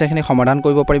সমস্যাখিনি সমাধান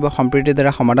কৰিব পাৰিব সম্প্ৰীতিৰ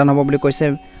দ্বাৰা সমাধান হ'ব বুলি কৈছে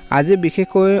আজি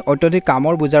বিশেষকৈ অত্যধিক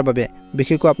কামৰ বোজাৰ বাবে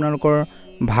বিশেষকৈ আপোনালোকৰ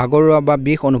ভাগৰুৱা বা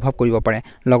বিষ অনুভৱ কৰিব পাৰে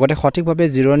লগতে সঠিকভাৱে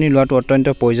জিৰণি লোৱাটো অত্যন্ত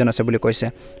প্ৰয়োজন আছে বুলি কৈছে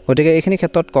গতিকে এইখিনি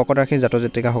ক্ষেত্ৰত কৰ্কট ৰাশিৰ জাতক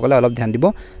জাতিকাসকলে অলপ ধ্যান দিব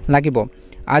লাগিব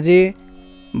আজি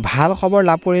ভাল খবৰ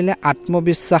লাভ কৰিলে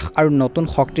আত্মবিশ্বাস আৰু নতুন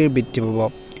শক্তিৰ বৃদ্ধি পাব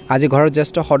আজি ঘৰৰ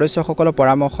জ্যেষ্ঠ সদস্যসকলৰ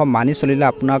পৰামৰ্শ মানি চলিলে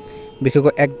আপোনাক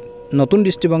বিশেষকৈ এক নতুন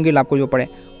দৃষ্টিভংগী লাভ কৰিব পাৰে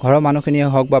ঘৰৰ মানুহখিনিয়ে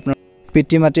হওক বা আপোনাৰ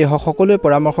পিতৃ মাতৃ হওক সকলোৰে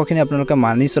পৰামৰ্শখিনি আপোনালোকে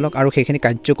মানি চলক আৰু সেইখিনি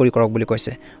কাৰ্যকৰী কৰক বুলি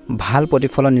কৈছে ভাল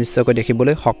প্ৰতিফলন নিশ্চয়কৈ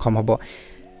দেখিবলৈ সক্ষম হ'ব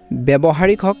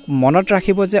ব্যৱহাৰিক হওক মনত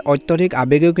ৰাখিব যে অত্যধিক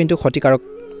আৱেগেও কিন্তু ক্ষতিকাৰক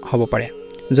হ'ব পাৰে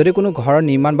যদি কোনো ঘৰৰ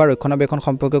নিৰ্মাণ বা ৰক্ষণাবেক্ষণ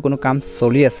সম্পৰ্কীয় কোনো কাম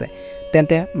চলি আছে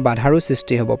তেন্তে বাধাৰো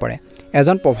সৃষ্টি হ'ব পাৰে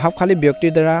এজন প্ৰভাৱশালী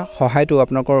ব্যক্তিৰ দ্বাৰা সহায়টো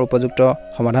আপোনালোকৰ উপযুক্ত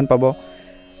সমাধান পাব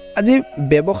আজি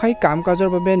ব্যৱসায়িক কাম কাজৰ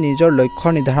বাবে নিজৰ লক্ষ্য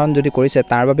নিৰ্ধাৰণ যদি কৰিছে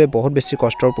তাৰ বাবে বহুত বেছি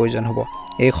কষ্টৰ প্ৰয়োজন হ'ব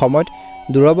এই সময়ত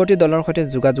দূৰৱৰ্তী দলৰ সৈতে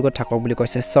যোগাযোগত থাকক বুলি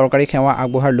কৈছে চৰকাৰী সেৱা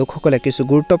আগবঢ়াৰ লোকসকলে কিছু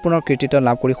গুৰুত্বপূৰ্ণ কৃতিত্ব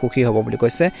লাভ কৰি সুখী হ'ব বুলি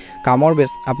কৈছে কামৰ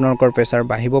বেছ আপোনালোকৰ প্ৰেছাৰ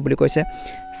বাঢ়িব বুলি কৈছে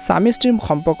স্বামী স্ত্ৰীৰ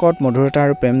সম্পৰ্কত মধুৰতা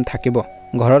আৰু প্ৰেম থাকিব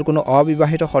ঘৰত কোনো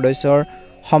অবিবাহিত সদস্যৰ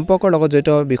সম্পৰ্কৰ লগত জড়িত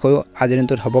বিষয়ো আজিৰ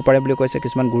দিনটোত হ'ব পাৰে বুলি কৈছে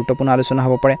কিছুমান গুৰুত্বপূৰ্ণ আলোচনা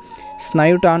হ'ব পাৰে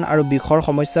স্নায়ুৰ টান আৰু বিষৰ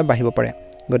সমস্যা বাঢ়িব পাৰে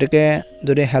গতিকে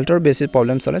যদি হেল্থৰ বেছি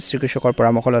প্ৰব্লেম চলে চিকিৎসকৰ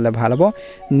পৰামৰ্শ ল'লে ভাল হ'ব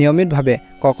নিয়মিতভাৱে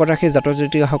কৰ্কট ৰাশিৰ জাতক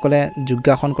জাতিকাসকলে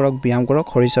যোগাসন কৰক ব্যায়াম কৰক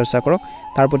শৰীৰ চৰ্চা কৰক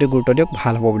তাৰ প্ৰতি গুৰুত্ব দিয়ক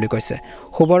ভাল হ'ব বুলি কৈছে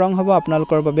শুভ ৰং হ'ব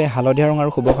আপোনালোকৰ বাবে হালধীয়া ৰং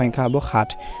আৰু শুভ সংখ্যা হ'ব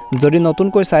 7 যদি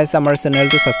নতুনকৈ চাইছে আমাৰ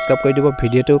চেনেলটো ছাবস্ক্ৰাইব কৰি দিব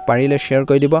ভিডিঅ'টো পাৰিলে শ্বেয়াৰ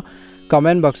কৰি দিব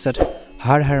কমেণ্ট বক্সত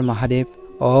হৰ হৰ মহাদেৱ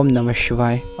ওম নমঃ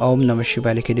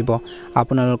শিৱায় লিখি দিব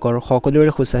আপোনালোকৰ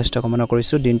সকলোৰে সুস্বাস্থ্য কামনা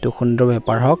কৰিছোঁ দিনটো সুন্দৰভাৱে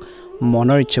পাৰ হওক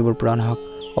মনৰ ইচ্ছাবোৰ পূৰণ হওক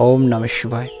ওম নমঃ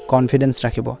শিৱায় কনফিডেন্স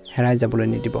ৰাখিব হেৰাই যাবলৈ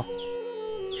নিদিব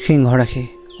সিংহ ৰাশি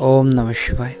ওম নমঃ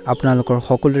শিৱায় আপোনালোকৰ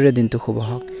সকলোৰে দিনটো শুভ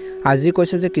হওক আজি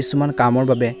কৈছে যে কিছুমান কামৰ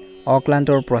বাবে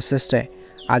অক্লান্তৰ প্ৰচেষ্টাই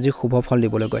আজি শুভ ফল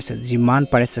দিবলৈ গৈছে যিমান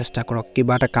পাৰে চেষ্টা কৰক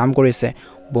কিবা এটা কাম কৰিছে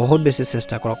বহুত বেছি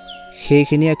চেষ্টা কৰক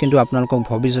সেইখিনিয়ে কিন্তু আপোনালোকক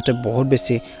ভৱিষ্যতে বহুত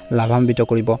বেছি লাভান্বিত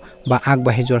কৰিব বা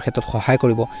আগবাঢ়ি যোৱাৰ ক্ষেত্ৰত সহায়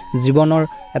কৰিব জীৱনৰ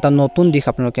এটা নতুন দিশ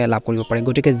আপোনালোকে লাভ কৰিব পাৰে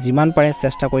গতিকে যিমান পাৰে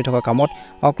চেষ্টা কৰি থকা কামত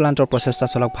অক্লান্তৰ প্ৰচেষ্টা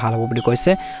চলক ভাল হ'ব বুলি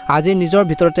কৈছে আজি নিজৰ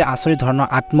ভিতৰতে আচৰিত ধৰণৰ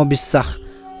আত্মবিশ্বাস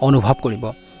অনুভৱ কৰিব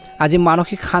আজি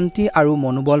মানসিক শান্তি আৰু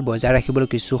মনোবল বজাই ৰাখিবলৈ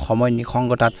কিছু সময়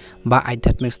নিসংগতাত বা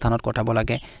আধ্যাত্মিক স্থানত কটাব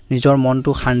লাগে নিজৰ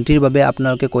মনটো শান্তিৰ বাবে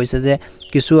আপোনালোকে কৈছে যে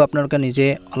কিছু আপোনালোকে নিজে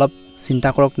অলপ চিন্তা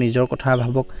কৰক নিজৰ কথা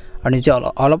ভাবক আৰু নিজে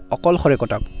অলপ অকলশৰে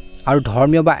কটাওক আৰু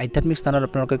ধৰ্মীয় বা আধ্যাত্মিক স্থানত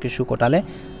আপোনালোকে কিছু কটালে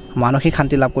মানসিক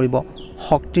শান্তি লাভ কৰিব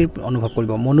শক্তিৰ অনুভৱ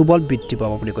কৰিব মনোবল বৃদ্ধি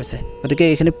পাব বুলি কৈছে গতিকে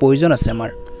এইখিনি প্ৰয়োজন আছে আমাৰ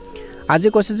আজি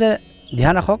কৈছে যে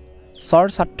ধ্যান ৰাখক চৰ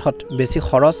স্বাৰ্থত বেছি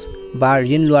খৰচ বা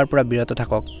ঋণ লোৱাৰ পৰা বিৰত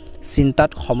থাকক চিন্তাত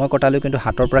সময় কটালেও কিন্তু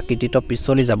হাতৰ পৰা কৃতিত্ব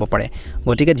পিছলি যাব পাৰে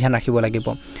গতিকে ধ্যান ৰাখিব লাগিব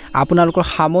আপোনালোকৰ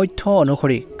সামৰ্থ্য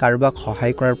অনুসৰি কাৰোবাক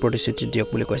সহায় কৰাৰ প্ৰতিশ্ৰুতি দিয়ক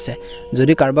বুলি কৈছে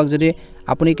যদি কাৰোবাক যদি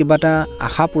আপুনি কিবা এটা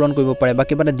আশা পূৰণ কৰিব পাৰে বা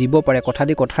কিবা এটা দিব পাৰে কথা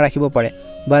দি কথা ৰাখিব পাৰে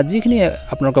বা যিখিনি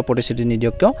আপোনালোকৰ প্ৰতিশ্ৰুতি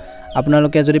নিদিয়ক কিয়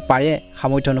আপোনালোকে যদি পাৰে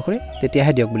সামৰ্থ্য অনুসৰি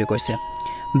তেতিয়াহে দিয়ক বুলি কৈছে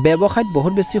ব্যৱসায়ত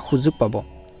বহুত বেছি সুযোগ পাব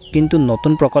কিন্তু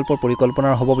নতুন প্ৰকল্পৰ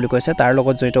পৰিকল্পনাৰ হ'ব বুলি কৈছে তাৰ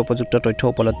লগত জড়িত উপযুক্ত তথ্য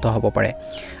উপলব্ধ হ'ব পাৰে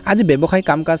আজি ব্যৱসায়িক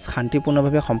কাম কাজ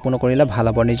শান্তিপূৰ্ণভাৱে সম্পূৰ্ণ কৰিলে ভাল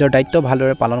হ'ব নিজৰ দায়িত্ব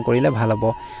ভালদৰে পালন কৰিলে ভাল হ'ব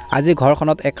আজি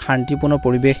ঘৰখনত এক শান্তিপূৰ্ণ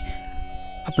পৰিৱেশ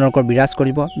আপোনালোকৰ বিৰাজ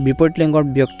কৰিব বিপৰীত লিংগৰ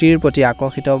ব্যক্তিৰ প্ৰতি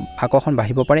আকৰ্ষণ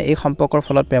বাঢ়িব পাৰে এই সম্পৰ্কৰ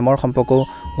ফলত প্ৰেমৰ সম্পৰ্কও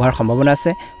হোৱাৰ সম্ভাৱনা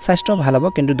আছে স্বাস্থ্য ভাল হ'ব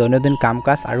কিন্তু দৈনন্দিন কাম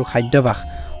কাজ আৰু খাদ্যাভ্যাস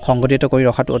সংগঠিত কৰি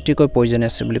ৰখাটো অতিকৈ প্ৰয়োজনীয়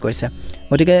আছে বুলি কৈছে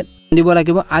গতিকে দিব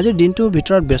লাগিব আজিৰ দিনটোৰ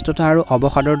ভিতৰত ব্যস্ততা আৰু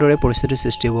অৱসাদৰ দৰে পৰিস্থিতিৰ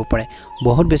সৃষ্টি হ'ব পাৰে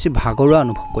বহুত বেছি ভাগৰুৱা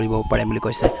অনুভৱ কৰিব পাৰে বুলি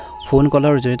কৈছে ফোন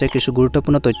কলৰ জৰিয়তে কিছু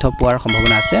গুৰুত্বপূৰ্ণ তথ্য পোৱাৰ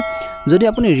সম্ভাৱনা আছে যদি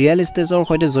আপুনি ৰিয়েল এষ্টেটৰ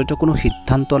সৈতে জড়িত কোনো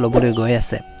সিদ্ধান্ত ল'বলৈ গৈ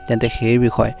আছে তেন্তে সেই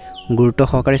বিষয়ে গুৰুত্ব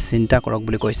সহকাৰে চিন্তা কৰক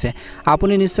বুলি কৈছে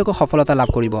আপুনি নিশ্চয়কৈ সফলতা লাভ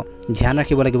কৰিব ধ্যান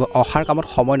ৰাখিব লাগিব অহাৰ কামত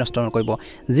সময় নষ্ট নকৰিব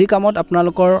যি কামত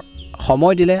আপোনালোকৰ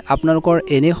সময় দিলে আপোনালোকৰ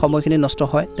এনে সময়খিনি নষ্ট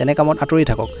হয় তেনে কামত আঁতৰি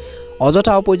থাকক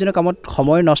অযথা অপ্ৰয়োজনীয় কামত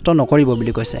সময় নষ্ট নকৰিব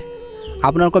বুলি কৈছে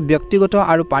আপোনালোকৰ ব্যক্তিগত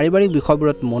আৰু পাৰিবাৰিক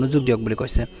বিষয়বোৰত মনোযোগ দিয়ক বুলি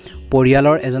কৈছে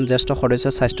পৰিয়ালৰ এজন জ্যেষ্ঠ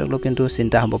সদস্যৰ স্বাস্থ্যক লৈ কিন্তু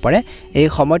চিন্তা হ'ব পাৰে এই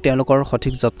সময় তেওঁলোকৰ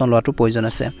সঠিক যত্ন লোৱাটো প্ৰয়োজন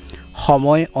আছে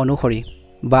সময় অনুসৰি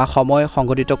বা সময়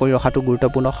সংগঠিত কৰি ৰখাটো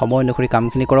গুৰুত্বপূৰ্ণ সময় অনুসৰি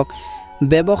কামখিনি কৰক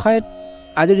ব্যৱসায়ত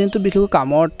আজিৰ দিনটো বিশেষকৈ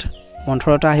কামত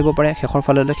মন্থৰতা আহিব পাৰে শেষৰ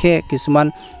ফাললৈকে কিছুমান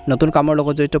নতুন কামৰ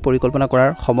লগত জড়িত পৰিকল্পনা কৰাৰ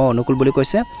সময় অনুকূল বুলি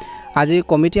কৈছে আজি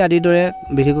কমিটি আদিৰ দৰে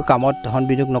বিশেষকৈ কামত ধন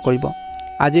বিনিয়োগ নকৰিব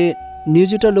আজি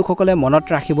নিয়োজিত লোকসকলে মনত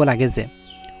ৰাখিব লাগে যে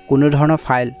কোনো ধৰণৰ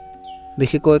ফাইল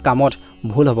বিশেষকৈ কামত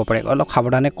ভুল হ'ব পাৰে অলপ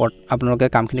সাৱধানে আপোনালোকে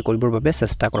কামখিনি কৰিবৰ বাবে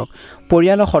চেষ্টা কৰক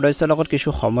পৰিয়ালৰ সদস্যৰ লগত কিছু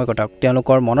সময় কটাওক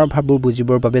তেওঁলোকৰ মনৰ ভাৱবোৰ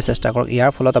বুজিবৰ বাবে চেষ্টা কৰক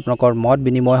ইয়াৰ ফলত আপোনালোকৰ মত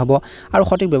বিনিময় হ'ব আৰু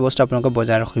সঠিক ব্যৱস্থা আপোনালোকে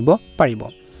বজাই ৰাখিব পাৰিব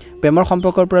প্ৰেমৰ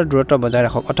সম্পৰ্কৰ পৰা দূৰত্ব বজাই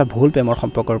ৰাখক অৰ্থাৎ ভুল প্ৰেমৰ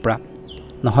সম্পৰ্কৰ পৰা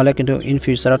নহ'লে কিন্তু ইন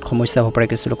ফিউচাৰত সমস্যা হ'ব পাৰে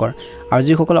কিছু লোকৰ আৰু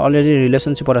যিসকল অলৰেডি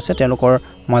ৰিলেশ্যনশ্বিপত আছে তেওঁলোকৰ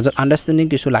মাজত আণ্ডাৰষ্টেণ্ডিং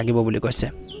কিছু লাগিব বুলি কৈছে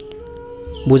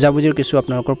বুজাবুজিৰ কিছু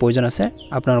আপোনালোকৰ প্ৰয়োজন আছে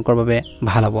আপোনালোকৰ বাবে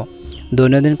ভাল হ'ব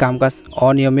দৈনন্দিন কাম কাজ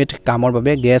অনিয়মিত কামৰ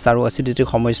বাবে গেছ আৰু এচিডিটিৰ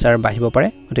সমস্যাৰ বাঢ়িব পাৰে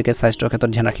গতিকে স্বাস্থ্যৰ ক্ষেত্ৰত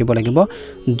ধ্যান ৰাখিব লাগিব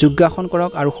যোগাসন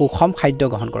কৰক আৰু সুষম খাদ্য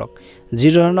গ্ৰহণ কৰক যি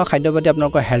ধৰণৰ খাদ্যপাতি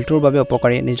আপোনালোকৰ হেল্থৰ বাবে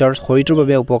উপকাৰী নিজৰ শৰীৰটোৰ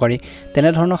বাবে উপকাৰী তেনে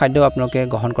ধৰণৰ খাদ্য আপোনালোকে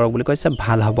গ্ৰহণ কৰক বুলি কৈছে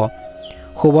ভাল হ'ব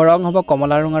শুভ ৰং হ'ব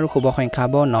কমলা ৰং আৰু শুভ সংখ্যা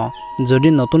হ'ব 9 যদি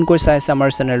নতুনকৈ চাই আছে আমাৰ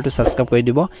চেনেলটো সাবস্ক্ৰাইব কৰি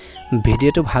দিব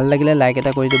ভিডিঅ'টো ভাল লাগিলে লাইক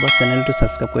এটা কৰি দিব চেনেলটো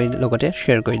সাবস্ক্ৰাইব কৰি লগতে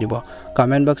শ্বেয়াৰ কৰি দিব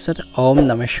কমেন্ট বক্সত ওম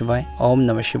নমঃ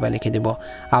শিৱায় লিখি দিব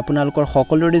আপোনালোকৰ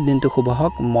সকলোৰে দিনটো শুভ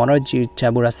হওক মনৰ যি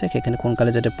ইচ্ছাবোৰ আছে সেইখিনি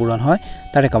সোনকালে যাতে পূৰণ হয়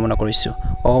তাৰে কামনা কৰিছো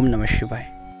ওম নমঃ শিৱায়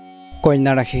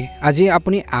কন্যা ৰাশি আজি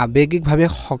আপুনি আবেগিকভাৱে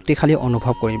শক্তিশালী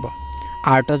অনুভৱ কৰিব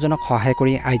আৰ্তজনক সহায়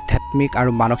কৰি আধ্যাত্মিক আৰু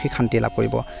মানসিক শান্তি লাভ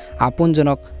কৰিব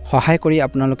আপোনজনক সহায় কৰি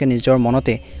আপোনালোকে নিজৰ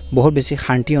মনতে বহুত বেছি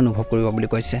শান্তি অনুভৱ কৰিব বুলি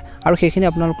কৈছে আৰু সেইখিনি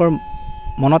আপোনালোকৰ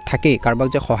মনত থাকেই কাৰোবাক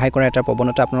যে সহায় কৰা এটা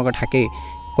প্ৰৱণতা আপোনালোকৰ থাকেই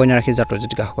কন্যা ৰাশি জাতক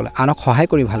জাতিকাসকলে আনক সহায়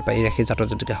কৰি ভাল পায় ৰাশি জাতক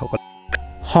জাতিকাসকলে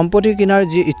সম্পত্তি কিনাৰ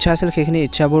যি ইচ্ছা আছিল সেইখিনি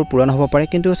ইচ্ছাবোৰ পূৰণ হ'ব পাৰে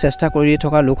কিন্তু চেষ্টা কৰি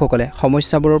থকা লোকসকলে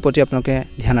সমস্যাবোৰৰ প্ৰতি আপোনালোকে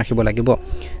ধ্যান ৰাখিব লাগিব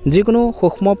যিকোনো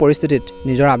সূক্ষ্ম পৰিস্থিতিত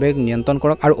নিজৰ আবেগ নিয়ন্ত্ৰণ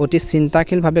কৰক আৰু অতি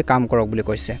চিন্তাশীলভাৱে কাম কৰক বুলি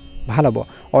কৈছে ভাল হ'ব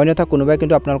অন্যথা কোনোবাই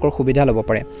কিন্তু আপোনালোকৰ সুবিধা ল'ব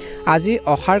পাৰে আজি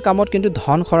অহাৰ কামত কিন্তু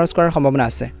ধন খৰচ কৰাৰ সম্ভাৱনা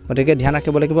আছে গতিকে ধ্যান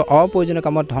ৰাখিব লাগিব অপ্ৰয়োজনীয়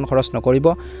কামত ধন খৰচ নকৰিব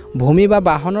ভূমি বা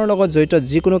বাহনৰ লগত জড়িত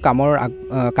যিকোনো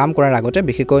কাম কৰাৰ আগতে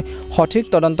বিশেষকৈ সঠিক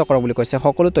তদন্ত কৰক বুলি কৈছে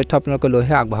সকলো তথ্য আপোনালোকে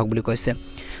লৈহে আগবঢ়াওক বুলি কৈছে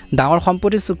ডাঙৰ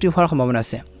সম্পত্তি চুক্তি হোৱাৰ সম্ভাৱনা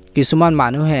আছে কিছুমান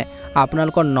মানুহে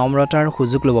আপোনালোকৰ নম্ৰতাৰ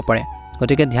সুযোগ ল'ব পাৰে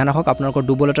গতিকে ধ্যান ৰাখক আপোনালোকৰ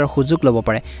দুৰ্বলতাৰ সুযোগ ল'ব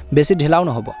পাৰে বেছি ঢিলাও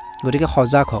নহ'ব গতিকে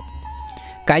সজাগ হওক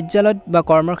কাৰ্যালয়ত বা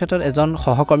কৰ্মৰ ক্ষেত্ৰত এজন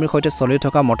সহকৰ্মীৰ সৈতে চলি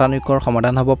থকা মতানৈক্যৰ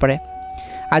সমাধান হ'ব পাৰে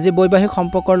আজি বৈবাহিক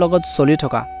সম্পৰ্কৰ লগত চলি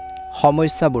থকা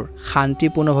সমস্যাবোৰ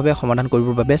শান্তিপূৰ্ণভাৱে সমাধান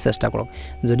কৰিবৰ বাবে চেষ্টা কৰক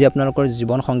যদি আপোনালোকৰ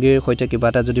জীৱন সংগীৰ সৈতে কিবা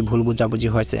এটা যদি ভুল বুজাবুজি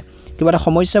হৈছে কিবা এটা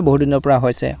সমস্যা বহু দিনৰ পৰা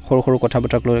হৈছে সৰু কথা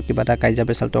বতৰাক লৈ কিবা এটা কাজিয়া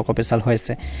পেচাল তৰ্ক পেচাল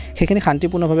হৈছে সেইখিনি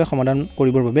শান্তিপূৰ্ণভাৱে সমাধান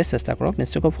কৰিবৰ বাবে চেষ্টা কৰক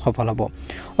নিশ্চয়কৈ সফল হ'ব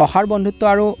অহাৰ বন্ধুত্ব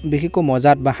আৰু বিশেষকৈ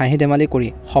মজাত বা হাঁহি ধেমালি কৰি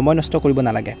সময় নষ্ট কৰিব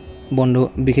নালাগে বন্ধু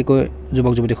বিশেষকৈ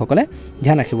যুৱক যুৱতীসকলে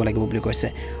ধ্যান ৰাখিব লাগিব বুলি কৈছে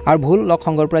আৰু ভুল লগ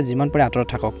সংগৰ পৰা যিমান পাৰে আঁতৰত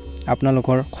থাকক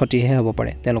আপোনালোকৰ ক্ষতিহে হ'ব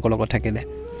পাৰে তেওঁলোকৰ লগত থাকিলে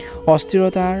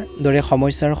অস্থিৰতাৰ দৰে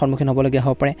সমস্যাৰ সন্মুখীন হ'বলগীয়া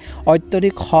হ'ব পাৰে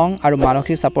অত্যধিক খং আৰু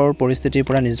মানসিক চাপৰ পৰিস্থিতিৰ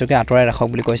পৰা নিজকে আঁতৰাই ৰাখক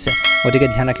বুলি কৈছে গতিকে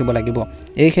ধ্যান ৰাখিব লাগিব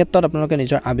এই ক্ষেত্ৰত আপোনালোকে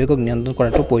নিজৰ আবেগক নিয়ন্ত্ৰণ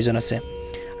কৰাটো প্ৰয়োজন আছে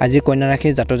আজি কন্যা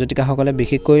ৰাশিৰ জাতক জাতিকাসকলে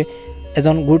বিশেষকৈ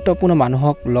এজন গুৰুত্বপূৰ্ণ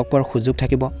মানুহক লগ পোৱাৰ সুযোগ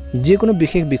থাকিব যিকোনো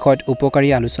বিশেষ বিষয়ত উপকাৰী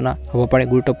আলোচনা হ'ব পাৰে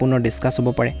গুৰুত্বপূৰ্ণ ডিসকাছ হ'ব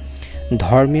পাৰে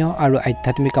ধৰ্মীয় আৰু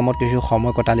আধ্যাত্মিক কামত কিছু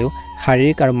সময় কটালেও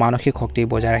শাৰীৰিক আৰু মানসিক শক্তি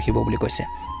বজাই ৰাখিব বুলি কৈছে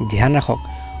ধ্যান ৰাখক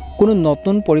কোনো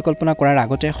নতুন পৰিকল্পনা কৰাৰ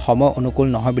আগতে সময় অনুকূল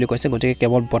নহয় বুলি কৈছে গতিকে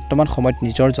কেৱল বৰ্তমান সময়ত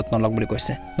নিজৰ যত্ন লওক বুলি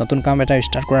কৈছে নতুন কাম এটা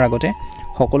ষ্টাৰ্ট কৰাৰ আগতে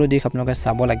সকলো দিশ আপোনালোকে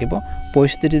চাব লাগিব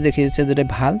পৰিস্থিতি দেখিছে যদি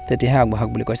ভাল তেতিয়াহে আগবাঢ়ক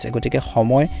বুলি কৈছে গতিকে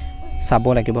সময় চাব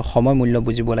লাগিব সময় মূল্য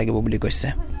বুজিব লাগিব বুলি কৈছে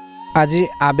আজি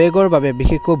আবেগৰ বাবে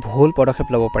বিশেষকৈ ভুল পদক্ষেপ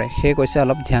ল'ব পাৰে সেই কৈছে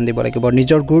অলপ ধ্যান দিব লাগিব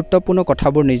নিজৰ গুৰুত্বপূৰ্ণ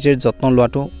কথাবোৰ নিজে যত্ন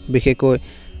লোৱাটো বিশেষকৈ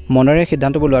মনৰে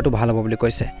সিদ্ধান্তবোৰ লোৱাটো ভাল হ'ব বুলি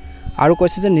কৈছে আৰু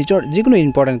কৈছে যে নিজৰ যিকোনো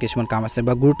ইম্পৰ্টেণ্ট কিছুমান কাম আছে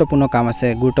বা গুৰুত্বপূৰ্ণ কাম আছে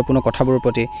গুৰুত্বপূৰ্ণ কথাবোৰৰ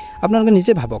প্ৰতি আপোনালোকে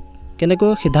নিজে ভাবক কেনেকৈ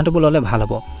সিদ্ধান্তবোৰ ল'লে ভাল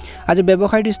হ'ব আজি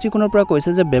ব্যৱসায়ৰ দৃষ্টিকোণৰ পৰা কৈছে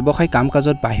যে ব্যৱসায়িক কাম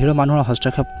কাজত বাহিৰৰ মানুহৰ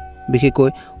হস্তক্ষেপ বিশেষকৈ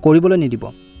কৰিবলৈ নিদিব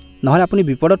নহ'লে আপুনি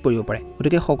বিপদত পৰিব পাৰে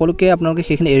গতিকে সকলোকে আপোনালোকে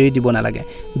সেইখিনি এৰি দিব নালাগে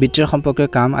বিত্তীয় সম্পৰ্কীয়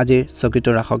কাম আজি স্থগিত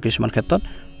ৰাখক কিছুমান ক্ষেত্ৰত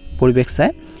পৰিৱেশ চাই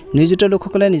নিয়োজিত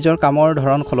লোকসকলে নিজৰ কামৰ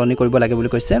ধৰণ সলনি কৰিব লাগে বুলি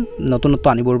কৈছে নতুনত্ব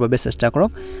আনিবৰ বাবে চেষ্টা কৰক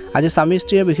আজি স্বামী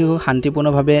স্ত্ৰীৰ বিশেষকৈ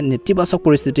শান্তিপূৰ্ণভাৱে নেতিবাচক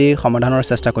পৰিস্থিতি সমাধানৰ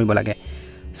চেষ্টা কৰিব লাগে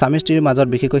স্বামী স্ত্ৰীৰ মাজত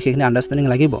বিশেষকৈ সেইখিনি আণ্ডাৰষ্টেণ্ডিং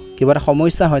লাগিব কিবা এটা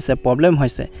সমস্যা হৈছে প্ৰব্লেম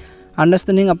হৈছে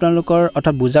আণ্ডাৰষ্টেণ্ডিং আপোনালোকৰ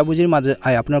অৰ্থাৎ বুজাবুজিৰ মাজত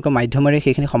আপোনালোকৰ মাধ্যমেৰে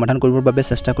সেইখিনি সমাধান কৰিবৰ বাবে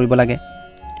চেষ্টা কৰিব লাগে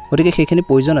গতিকে সেইখিনি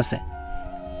প্ৰয়োজন আছে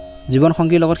জীৱন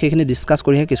সংগীৰ লগত সেইখিনি ডিছকাছ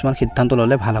কৰিহে কিছুমান সিদ্ধান্ত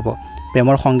ল'লে ভাল হ'ব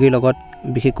প্ৰেমৰ সংগীৰ লগত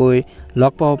বিশেষকৈ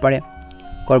লগ পাব পাৰে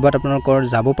কৰবাত আপোনালোকৰ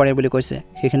যাব পাৰে বুলি কৈছে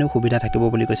সেইখিনিও সুবিধা থাকিব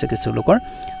বুলি কৈছে কিছু লোকৰ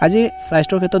আজি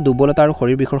স্বাস্থ্যৰ ক্ষেত্ৰত দুৰ্বলতা আৰু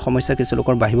শৰীৰ বিষৰ সমস্যা কিছু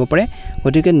লোকৰ বাঢ়িব পাৰে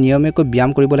গতিকে নিয়মীয়াকৈ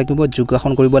ব্যায়াম কৰিব লাগিব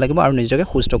যোগাসন কৰিব লাগিব আৰু নিজকে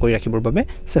সুস্থ কৰি ৰাখিবৰ বাবে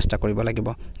চেষ্টা কৰিব লাগিব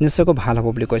নিশ্চয়কৈ ভাল হ'ব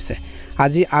বুলি কৈছে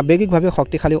আজি আৱেগিকভাৱে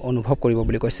শক্তিশালী অনুভৱ কৰিব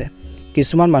বুলি কৈছে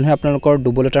কিছুমান মানুহে আপোনালোকৰ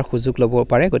দুৰ্বলতাৰ সুযোগ ল'ব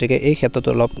পাৰে গতিকে এই ক্ষেত্ৰত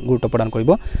অলপ গুৰুত্ব প্ৰদান কৰিব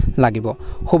লাগিব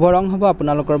শুভ ৰং হ'ব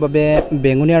আপোনালোকৰ বাবে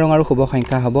বেঙুনীয়া ৰং আৰু শুভ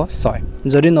সংখ্যা হ'ব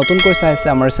 6 যদি নতুনকৈ চাই আছে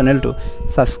আমাৰ চেনেলটো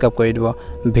সাবস্ক্ৰাইব কৰি দিব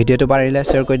ভিডিঅ'টো পাৰিলে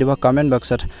শ্বেয়াৰ কৰি দিব কমেণ্ট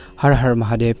বক্সত হৰ হৰ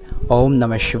মহাদেৱ ওম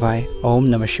নমঃ শিৱায়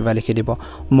লিখি দিব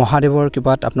মহাদেৱৰ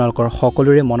কৃপাত আপোনালোকৰ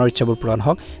সকলোৰে মনৰ ইচ্ছাবোৰ পূৰণ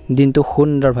হওক দিনটো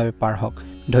সুন্দৰভাৱে পাৰ হওক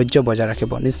ধৈৰ্য বজাই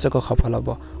ৰাখিব নিশ্চয়কৈ সফল হ'ব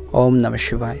ওম নমঃ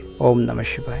শিৱায়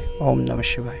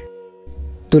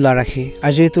তুলা ৰাশি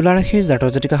আজি তুলা ৰাশিৰ জাতক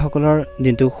জাতিকাসকলৰ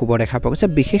দিনটো শুভ দেখা পোৱা গৈছে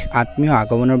বিশেষ আত্মীয়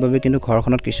আগমনৰ বাবে কিন্তু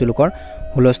ঘৰখনত কিছু লোকৰ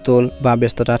হুলস্থুল বা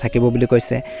ব্যস্ততা থাকিব বুলি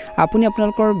কৈছে আপুনি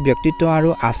আপোনালোকৰ ব্যক্তিত্ব আৰু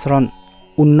আচৰণ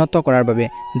উন্নত কৰাৰ বাবে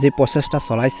যে প্ৰচেষ্টা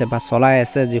চলাইছে বা চলাই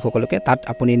আছে যিসকলকে তাত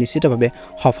আপুনি নিশ্চিতভাৱে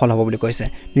সফল হ'ব বুলি কৈছে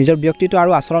নিজৰ ব্যক্তিত্ব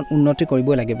আৰু আচৰণ উন্নতি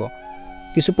কৰিবই লাগিব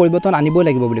কিছু পৰিৱৰ্তন আনিবই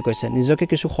লাগিব বুলি কৈছে নিজকে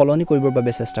কিছু সলনি কৰিবৰ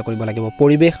বাবে চেষ্টা কৰিব লাগিব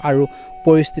পৰিৱেশ আৰু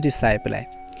পৰিস্থিতি চাই পেলাই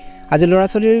আজি ল'ৰা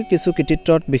ছোৱালীৰ কিছু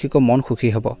কৃতিত্বত বিশেষকৈ মন সুখী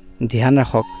হ'ব ধ্যান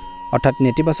ৰাখক অৰ্থাৎ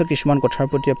নেতিবাচক কিছুমান কথাৰ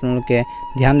প্ৰতি আপোনালোকে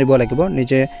ধ্যান দিব লাগিব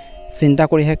নিজে চিন্তা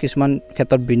কৰিহে কিছুমান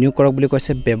ক্ষেত্ৰত বিনিয়োগ কৰক বুলি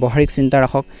কৈছে ব্যৱহাৰিক চিন্তা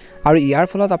ৰাখক আৰু ইয়াৰ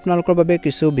ফলত আপোনালোকৰ বাবে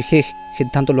কিছু বিশেষ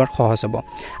সিদ্ধান্ত লোৱাত সহজ হ'ব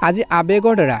আজি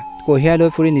আৱেগৰ দ্বাৰা কঢ়িয়াই লৈ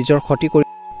ফুৰি নিজৰ ক্ষতি কৰি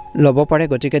ল'ব পাৰে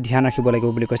গতিকে ধ্যান ৰাখিব লাগিব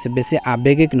বুলি কৈছে বেছি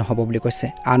আৱেগিক নহ'ব বুলি কৈছে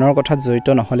আনৰ কথাত জড়িত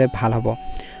নহ'লে ভাল হ'ব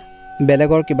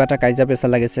বেলেগৰ কিবা এটা কাজিয়া পেচাল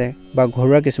লাগিছে বা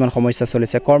ঘৰুৱা কিছুমান সমস্যা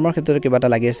চলিছে কৰ্মৰ ক্ষেত্ৰত কিবা এটা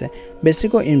লাগি আছে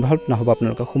বেছিকৈ ইনভলভ নহ'ব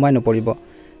আপোনালোকে সোমাই নপৰিব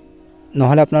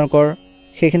নহ'লে আপোনালোকৰ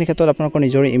সেইখিনি ক্ষেত্ৰত আপোনালোকৰ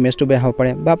নিজৰ ইমেজটো বেয়া হ'ব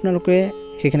পাৰে বা আপোনালোকে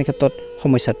সেইখিনি ক্ষেত্ৰত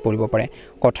সমস্যাত পৰিব পাৰে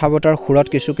কথা বতৰাৰ সুৰত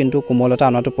কিছু কিন্তু কোমলতা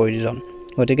অনাটো প্ৰয়োজন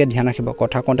গতিকে ধ্যান ৰাখিব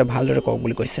কথা কওঁতে ভালদৰে কওক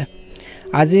বুলি কৈছে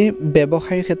আজি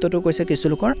ব্যৱসায়ৰ ক্ষেত্ৰতো কৈছে কিছু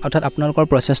লোকৰ অৰ্থাৎ আপোনালোকৰ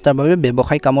প্ৰচেষ্টাৰ বাবে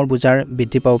ব্যৱসায়িক কামৰ বুজাৰ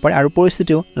বৃদ্ধি পাব পাৰে আৰু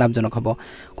পৰিস্থিতিও লাভজনক হ'ব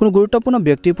কোনো গুৰুত্বপূৰ্ণ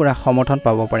ব্যক্তিৰ পৰা সমৰ্থন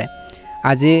পাব পাৰে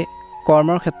আজি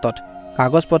কৰ্মৰ ক্ষেত্ৰত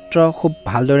কাগজ পত্ৰ খুব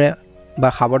ভালদৰে বা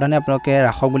সাৱধানে আপোনালোকে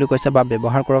ৰাখক বুলি কৈছে বা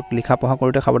ব্যৱহাৰ কৰক লিখা পঢ়া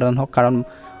কৰোঁতে সাৱধান হওক কাৰণ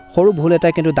সৰু ভুল এটা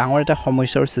কিন্তু ডাঙৰ এটা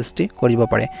সমস্যাৰ সৃষ্টি কৰিব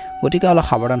পাৰে গতিকে অলপ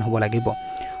সাৱধান হ'ব লাগিব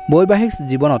বৈবাহিক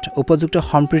জীৱনত উপযুক্ত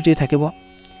সম্প্ৰীতি থাকিব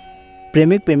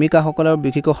প্ৰেমিক প্ৰেমিকাসকলৰ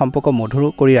বিশেষকৈ সম্পৰ্ক মধুৰ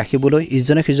কৰি ৰাখিবলৈ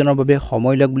ইজনে সিজনৰ বাবে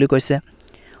সময় লওক বুলি কৈছে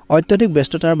অত্যধিক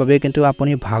ব্যস্ততাৰ বাবে কিন্তু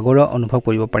আপুনি ভাগৰ অনুভৱ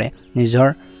কৰিব পাৰে নিজৰ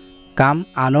কাম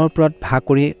আনৰ ওপৰত ভাগ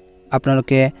কৰি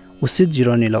আপোনালোকে উচিত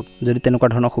জিৰণি লওক যদি তেনেকুৱা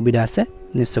ধৰণৰ সুবিধা আছে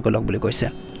নিশ্চয়কৈ লওক বুলি কৈছে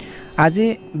আজি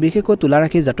বিশেষকৈ তুলা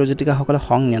ৰাশি জাতক জাতিকাসকলে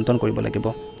খং নিয়ন্ত্ৰণ কৰিব লাগিব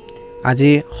আজি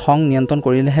খং নিয়ন্ত্ৰণ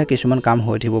কৰিলেহে কিছুমান কাম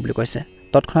হৈ উঠিব বুলি কৈছে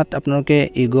তৎক্ষণাত আপোনালোকে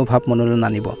ইগো ভাৱ মনলৈ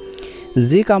নানিব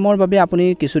যি কামৰ বাবে আপুনি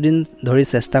কিছুদিন ধৰি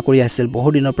চেষ্টা কৰি আছিল বহু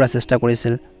দিনৰ পৰা চেষ্টা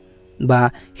কৰিছিল বা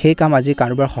সেই কাম আজি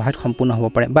কাৰোবাৰ সহায়ত সম্পূৰ্ণ হ'ব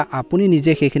পাৰে বা আপুনি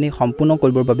নিজে সেইখিনি সম্পূৰ্ণ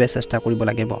কৰিবৰ বাবে চেষ্টা কৰিব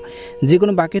লাগিব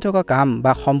যিকোনো বাকি থকা কাম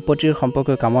বা সম্পত্তিৰ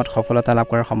সম্পৰ্কীয় কামত সফলতা লাভ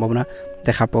কৰাৰ সম্ভাৱনা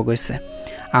দেখা পোৱা গৈছে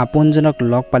আপোনজনক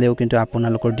লগ পালেও কিন্তু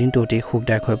আপোনালোকৰ দিনটো অতি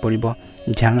সুখদায়ক হৈ পৰিব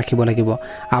ধ্যান ৰাখিব লাগিব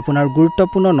আপোনাৰ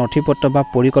গুৰুত্বপূৰ্ণ নথিপত্ৰ বা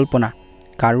পৰিকল্পনা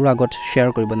কাৰোৰ আগত শ্বেয়াৰ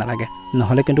কৰিব নালাগে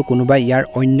নহ'লে কিন্তু কোনোবাই ইয়াৰ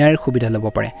অন্যায়ৰ সুবিধা ল'ব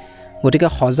পাৰে গতিকে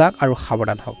সজাগ আৰু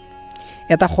সাৱধান হওক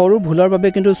এটা সৰু ভুলৰ বাবে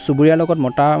কিন্তু চুবুৰীয়াৰ লগত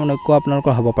মতানৈক্য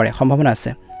আপোনালোকৰ হ'ব পাৰে সম্ভাৱনা আছে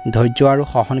ধৈৰ্য আৰু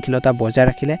সহনশীলতা বজাই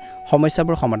ৰাখিলে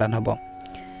সমস্যাবোৰ সমাধান হ'ব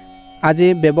আজি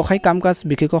ব্যৱসায়িক কাম কাজ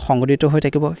বিশেষকৈ সংগঠিত হৈ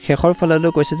থাকিব শেষৰ ফাললৈ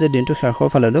কৈছে যে দিনটো শেষৰ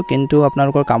ফাললৈ কিন্তু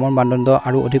আপোনালোকৰ কামৰ মানদণ্ড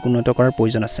আৰু অধিক উন্নত কৰাৰ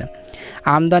প্ৰয়োজন আছে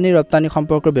আমদানি ৰপ্তানি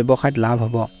সম্পৰ্কৰ ব্যৱসায়ত লাভ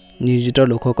হ'ব নিয়োজিত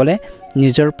লোকসকলে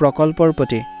নিজৰ প্ৰকল্পৰ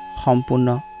প্ৰতি সম্পূৰ্ণ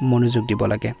মনোযোগ দিব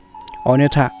লাগে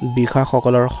অন্যথা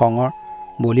বিষয়াসকলৰ খঙৰ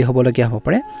বলি হ'বলগীয়া হ'ব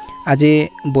পাৰে আজি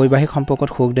বৈবাহিক সম্পৰ্কত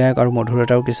সুখদায়ক আৰু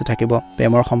মধুৰতাও কিছু থাকিব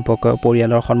প্ৰেমৰ সম্পৰ্ক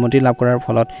পৰিয়ালৰ সন্মতি লাভ কৰাৰ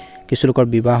ফলত কিছু লোকৰ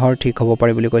বিবাহৰ ঠিক হ'ব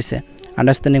পাৰে বুলি কৈছে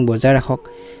আণ্ডাৰষ্টেণ্ডিং বজাই ৰাখক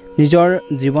নিজৰ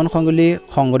জীৱন সংগী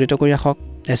সংগঠিত কৰি ৰাখক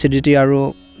এচিডিটি আৰু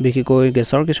বিশেষকৈ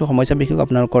গেছৰ কিছু সমস্যা বিশেষকৈ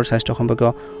আপোনালোকৰ স্বাস্থ্য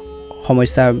সম্পৰ্কীয়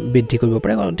সমস্যা বৃদ্ধি কৰিব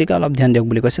পাৰে গতিকে অলপ ধ্যান দিয়ক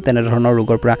বুলি কৈছে তেনেধৰণৰ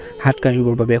ৰোগৰ পৰা হাত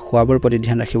কাঢ়িবৰ বাবে খোৱাবৰ প্ৰতি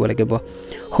ধ্যান ৰাখিব লাগিব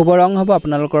শুভ ৰং হ'ব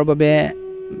আপোনালোকৰ বাবে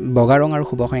বগা ৰং আৰু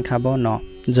শুভ সংখ্যা হ'ব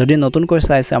 9 যদি নতুনকৈ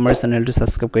চাইছে আমাৰ চেনেলটো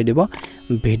সাবস্ক্ৰাইব কৰি দিব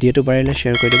ভিডিঅ'টো পাৰিলে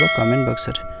শ্বেয়াৰ কৰি দিব কমেন্ট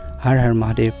বক্সত হৰ হৰ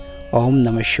মহাদেৱ ওম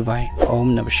নমঃ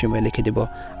শিৱায় লিখি দিব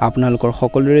আপোনালোকৰ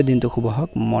সকলোৰে দিনটো শুভ হওক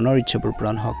মনৰ ইচ্ছাবোৰ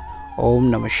পূৰণ হওক ওম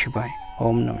নমঃ শিৱায়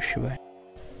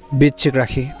বৃশ্চিক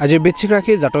ৰাশি আজি বৃশ্চিক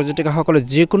ৰাশি জাতক জাতিকাসকলে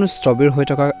যিকোনো স্থবিৰ হৈ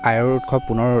থকা আয়ৰ উৎস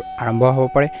পুনৰ আৰম্ভ হ'ব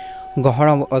পাৰে গহৰ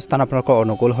অৱস্থান আপোনালোকৰ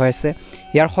অনুকূল হৈ আছে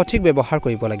ইয়াৰ সঠিক ব্যৱহাৰ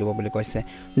কৰিব লাগিব বুলি কৈছে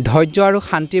ধৈৰ্য আৰু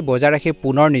শান্তি বজাই ৰাখি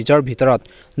পুনৰ নিজৰ ভিতৰত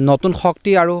নতুন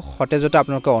শক্তি আৰু সতেজতা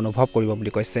আপোনালোকে অনুভৱ কৰিব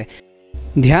বুলি কৈছে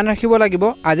ধ্যান ৰাখিব লাগিব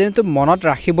আজি কিন্তু মনত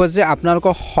ৰাখিব যে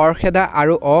আপোনালোকৰ খৰখেদা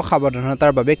আৰু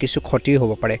অসাৱধানতাৰ বাবে কিছু ক্ষতি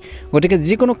হ'ব পাৰে গতিকে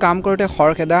যিকোনো কাম কৰোঁতে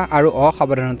খৰখেদা আৰু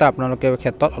অসাৱধানতা আপোনালোকে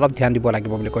ক্ষেত্ৰত অলপ ধ্যান দিব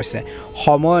লাগিব বুলি কৈছে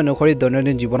সময় অনুসৰি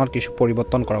দৈনন্দিন জীৱনত কিছু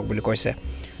পৰিৱৰ্তন কৰক বুলি কৈছে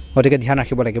গতিকে ধ্যান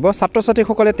ৰাখিব লাগিব ছাত্ৰ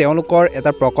ছাত্ৰীসকলে তেওঁলোকৰ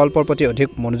এটা প্ৰকল্পৰ প্ৰতি অধিক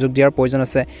মনোযোগ দিয়াৰ প্ৰয়োজন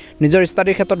আছে নিজৰ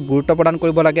ষ্টাডিৰ ক্ষেত্ৰত গুৰুত্ব প্ৰদান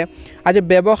কৰিব লাগে আজি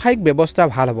ব্যৱসায়িক ব্যৱস্থা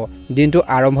ভাল হ'ব দিনটো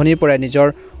আৰম্ভণিৰ পৰা নিজৰ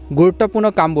গুৰুত্বপূৰ্ণ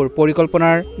কামবোৰ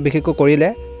পৰিকল্পনাৰ বিশেষকৈ কৰিলে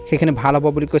সেইখিনি ভাল হ'ব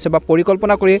বুলি কৈছে বা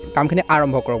পৰিকল্পনা কৰি কামখিনি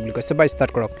আৰম্ভ কৰক বুলি কৈছে বা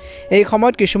ষ্টাৰ্ট কৰক এই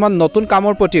সময়ত কিছুমান নতুন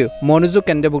কামৰ প্ৰতি মনোযোগ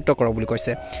কেন্দ্ৰীভূত কৰক বুলি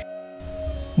কৈছে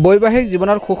বৈবাহিক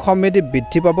জীৱনৰ সুখ সমৃদ্ধি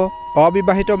বৃদ্ধি পাব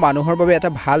অবিবাহিত মানুহৰ বাবে এটা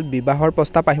ভাল বিবাহৰ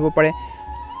প্ৰস্তাৱ আহিব পাৰে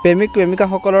প্ৰেমিক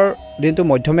প্ৰেমিকাসকলৰ দিনটো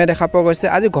মধ্যমীয়া দেখা পোৱা গৈছে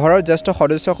আজি ঘৰৰ জ্যেষ্ঠ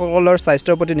সদস্যসকলৰ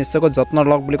স্বাস্থ্যৰ প্ৰতি নিশ্চয়কৈ যত্ন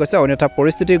লওক বুলি কৈছে অন্যথা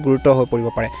পৰিস্থিতি গুৰুতৰ হৈ পৰিব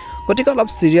পাৰে গতিকে অলপ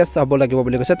সিৰিয়াছ হ'ব লাগিব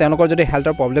বুলি কৈছে তেওঁলোকৰ যদি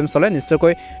হেল্থৰ প্ৰব্লেম চলে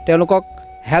নিশ্চয়কৈ তেওঁলোকক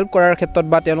হেল্প কৰাৰ ক্ষেত্ৰত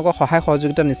বা তেওঁলোকৰ সহায়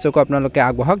সহযোগিতা নিশ্চয়কৈ আপোনালোকে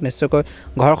আগবঢ়াওক নিশ্চয়কৈ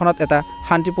ঘৰখনত এটা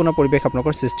শান্তিপূৰ্ণ পৰিৱেশ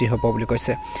আপোনালোকৰ সৃষ্টি হ'ব বুলি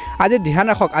কৈছে আজি ধ্যান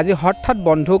ৰাখক আজি হঠাৎ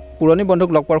পুৰণি বন্ধুক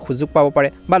লগ পোৱাৰ সুযোগ পাব পাৰে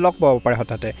বা লগ পাব পাৰে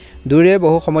হঠাতে দূৰে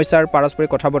বহু সমস্যাৰ পাৰস্পৰিক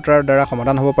কথা বতৰাৰ দ্বাৰা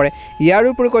সমাধান হ'ব পাৰে ইয়াৰ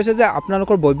উপৰি কৈছে যে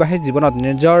আপোনালোকৰ বৈবাহিক জীৱনত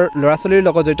নিজৰ ল'ৰা ছোৱালীৰ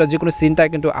লগত জড়িত যিকোনো চিন্তাই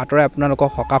কিন্তু আঁতৰাই আপোনালোকক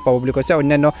সকাহ পাব বুলি কৈছে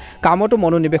অন্যান্য কামতো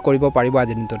মনোনিৱেশ কৰিব পাৰিব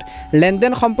আজিৰ দিনটোত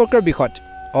লেনদেন সম্পৰ্কৰ বিষয়ত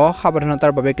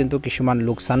অসাৱধানতাৰ বাবে কিন্তু কিছুমান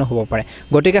লোকচানো হ'ব পাৰে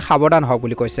গতিকে সাৱধান হওক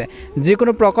বুলি কৈছে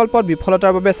যিকোনো প্ৰকল্পত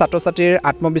বিফলতাৰ বাবে ছাত্ৰ ছাত্ৰীৰ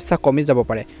আত্মবিশ্বাস কমি যাব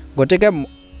পাৰে গতিকে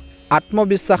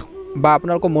আত্মবিশ্বাস বা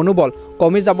আপোনালোকৰ মনোবল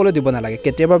কমি যাবলৈ দিব নালাগে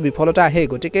কেতিয়াবা বিফলতা আহে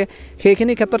গতিকে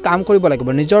সেইখিনি ক্ষেত্ৰত কাম কৰিব লাগিব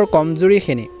নিজৰ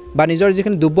কমজোৰিখিনি বা নিজৰ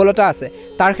যিখিনি দুৰ্বলতা আছে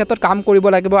তাৰ ক্ষেত্ৰত কাম কৰিব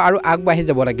লাগিব আৰু আগবাঢ়ি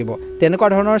যাব লাগিব তেনেকুৱা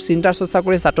ধৰণৰ চিন্তা চৰ্চা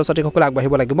কৰি ছাত্ৰ ছাত্ৰীসকলে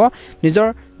আগবাঢ়িব লাগিব নিজৰ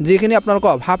যিখিনি আপোনালোকৰ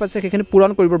অভাৱ আছে সেইখিনি পূৰণ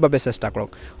কৰিবৰ বাবে চেষ্টা কৰক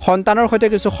সন্তানৰ সৈতে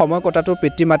কিছু সময় কটাটো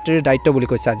পিতৃ মাতৃৰ দায়িত্ব বুলি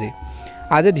কৈছে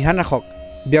আজি ধ্যান ৰাখক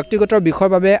ব্যক্তিগত বিষয়ৰ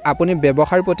বাবে আপুনি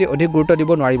ব্যৱসায়ৰ প্ৰতি অধিক গুৰুত্ব দিব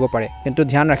নোৱাৰিব পাৰে কিন্তু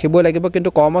ধ্যান ৰাখিবই লাগিব কিন্তু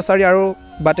কৰ্মচাৰী আৰু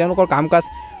বা তেওঁলোকৰ কাম-কাজ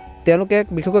তেওঁলোকে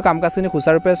বিশেষকৈ কাম-কাজখিনি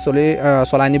সুচাৰুৰূপে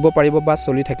চলাই নিব পাৰিব বা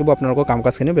চলি থাকিব আপোনালোকৰ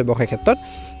কাম-কাজখিনি ব্যৱসায় ক্ষেত্ৰত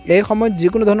এই সময়ত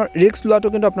যিকোনো ধৰণৰ ৰিস্ক লোৱাটো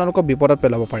কিন্তু আপোনালোকক বিপদত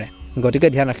পেলাব পাৰে গতিকে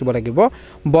ধ্যান ৰাখিব লাগিব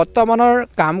বৰ্তমানৰ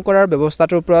কাম কৰাৰ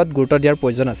ব্যৱস্থাটোৰ ওপৰত গুৰুত্ব দিয়াৰ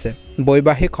প্ৰয়োজন আছে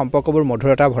বৈবাহিক সম্পৰ্কবোৰ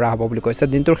মধুৰতা ভৰা হ'ব বুলি কৈছে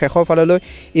দিনটোৰ শেষৰ ফাললৈ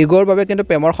ইগৰ বাবে কিন্তু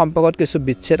প্ৰেমৰ সম্পৰ্কত কিছু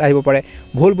বিচ্ছেদ আহিব পাৰে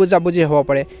ভুল বুজাবুজি হ'ব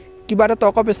পাৰে কিবা এটা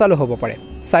তৰ্ক পেচালো হ'ব পাৰে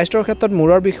স্বাস্থ্যৰ ক্ষেত্ৰত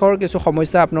মূৰৰ বিষৰ কিছু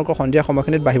সমস্যা আপোনালোকৰ সন্ধিয়া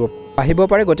সময়খিনিত বাঢ়িব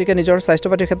পাৰে গতিকে নিজৰ স্বাস্থ্য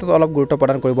পাতিৰ ক্ষেত্ৰত অলপ গুৰুত্ব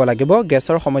প্ৰদান কৰিব লাগিব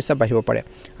গেছৰ সমস্যা বাঢ়িব পাৰে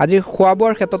আজি খোৱা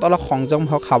বোৱাৰ ক্ষেত্ৰত অলপ সংযম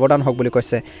হওক সাৱধান হওক বুলি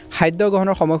কৈছে খাদ্য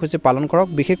গ্ৰহণৰ সময়সূচী পালন কৰক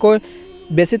বিশেষকৈ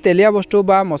বেছি তেলীয়া বস্তু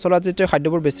বা মছলাজাতীয়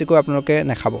খাদ্যবোৰ বেছিকৈ আপোনালোকে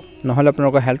নাখাব নহ'লে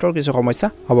আপোনালোকৰ হেল্থৰ কিছু সমস্যা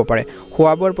হ'ব পাৰে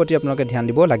খোৱা বোৱাৰ প্ৰতি আপোনালোকে ধ্যান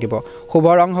দিব লাগিব শুভ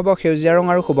ৰং হ'ব সেউজীয়া ৰং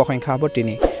আৰু শুভ সংখ্যা হ'ব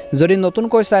 3 যদি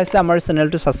নতুনকৈ চাইছে আমাৰ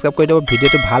চেনেলটো সাবস্ক্ৰাইব কৰি দিব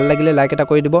ভিডিঅ'টো ভাল লাগিলে লাইক এটা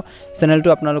কৰি দিব চেনেলটো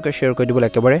আপোনালোকে শ্বেয়াৰ কৰি দিব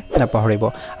একেবাৰে নাপাহৰিব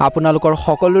আপোনালোকৰ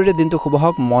সকলোৰে দিনটো শুভ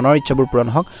হওক মনৰ ইচ্ছাবোৰ পূৰণ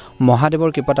হওক মহাদেৱৰ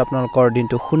কৃপাত আপোনালোকৰ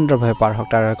দিনটো সুন্দৰভাৱে পাৰ হওক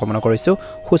তাৰ কামনা কৰিছোঁ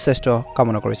সুস্বাস্থ্য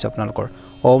কামনা কৰিছোঁ আপোনালোকৰ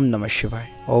ওম নমঃ শিৱায়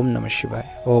ওম নমঃ শিৱায়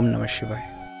ওম নমঃ শিৱায়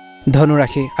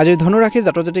ধনুৰাশি আজি ধনুৰাশি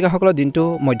জাতক জাতিকাসকলৰ দিনটো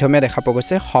মধ্যমীয়া দেখা পোৱা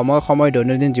গৈছে সময়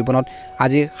দৈনন্দিন জীৱনত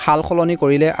আজি হাল সলনি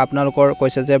কৰিলে আপোনালোকৰ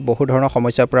কৈছে যে বহু ধৰণৰ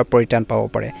সমস্যাৰ পৰা পৰিত্ৰাণ পাব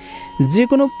পাৰে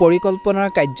যিকোনো পৰিকল্পনাৰ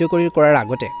কাৰ্যকৰী কৰাৰ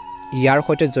আগতে ইয়াৰ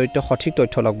সৈতে জড়িত সঠিক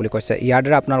তথ্য লওক বুলি কৈছে ইয়াৰ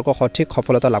দ্বাৰা আপোনালোকৰ সঠিক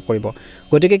সফলতা লাভ কৰিব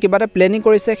গতিকে কিবা এটা প্লেনিং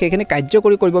কৰিছে সেইখিনি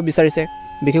কাৰ্যকৰী কৰিব বিচাৰিছে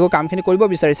বিশেষকৈ কামখিনি কৰিব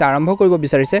বিচাৰিছে আৰম্ভ কৰিব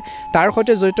বিচাৰিছে তাৰ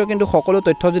সৈতে জড়িত কিন্তু সকলো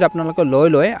তথ্য যদি আপোনালোকে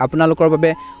লৈ আপোনালোকৰ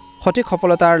বাবে সঠিক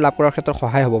সফলতা লাভ কৰাৰ ক্ষেত্ৰত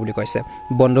সহায় হ'ব বুলি কৈছে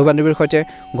বন্ধু বান্ধৱীৰ সৈতে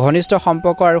ঘনিষ্ঠ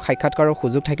সম্পৰ্ক আৰু সাক্ষাৎকাৰৰ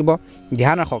সুযোগ থাকিব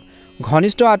ধ্যান ৰাখক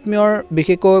ঘনিষ্ঠ আত্মীয়ৰ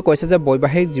বিশেষকৈ কৈছে যে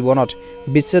বৈবাহিক জীৱনত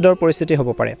বিচ্ছেদৰ পৰিস্থিতি হ'ব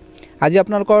পাৰে আজি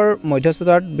আপোনালোকৰ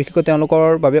মধ্যস্থতাত বিশেষকৈ তেওঁলোকৰ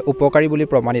বাবে উপকাৰী বুলি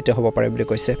প্ৰমাণিত হ'ব পাৰে বুলি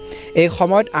কৈছে এই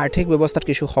সময়ত আৰ্থিক ব্যৱস্থাত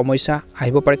কিছু সমস্যা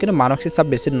আহিব পাৰে কিন্তু মানসিক চাপ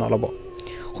বেছি নল'ব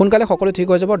সোনকালে সকলো ঠিক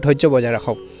হৈ যাব ধৈৰ্য বজাই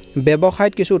ৰাখক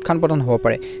ব্যৱসায়ত কিছু উত্থান পতন হ'ব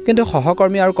পাৰে কিন্তু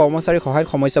সহকৰ্মী আৰু কৰ্মচাৰীৰ সহায়ত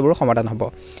সমস্যাবোৰ সমাধান হ'ব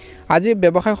আজি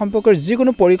ব্যৱসায় সম্পৰ্কৰ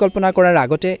যিকোনো পৰিকল্পনা কৰাৰ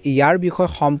আগতে ইয়াৰ বিষয়ে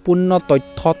সম্পূৰ্ণ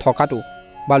তথ্য থকাটো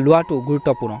বা লোৱাটো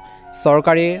গুৰুত্বপূৰ্ণ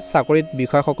চৰকাৰী চাকৰিত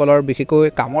বিষয়সকলৰ বিশেষকৈ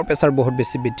কামৰ প্ৰেছাৰ বহুত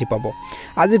বেছি বৃদ্ধি পাব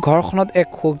আজি ঘৰখনত এক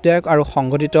সুখদায়ক আৰু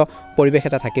সংগঠিত পৰিৱেশ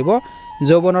এটা থাকিব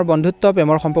যৌৱনৰ বন্ধুত্ব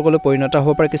প্ৰেমৰ সম্পৰ্কলৈ পৰিণত হ'ব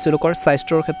পাৰে কিছু লোকৰ।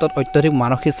 স্বাস্থ্যৰ ক্ষেত্ৰত অত্যধিক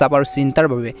মানসিক চাপ আৰু চিন্তাৰ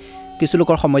বাবে কিছু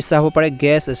লোকৰ সমস্যা হ'ব পাৰে।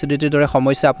 গেছ এচিডিটিৰ দৰে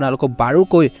সমস্যা আপোনালোকক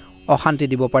বাৰুকৈ অশান্তি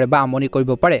দিব পাৰে বা আমনি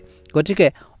কৰিব পাৰে। গতিকে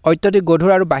অত্যধিক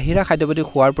গধুৰ আৰু বাহিৰা খাদ্যপাতি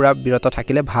খোৱাৰ পৰা বিৰত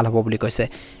থাকিলে ভাল হ'ব বুলি কৈছে।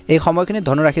 এই সময়খিনি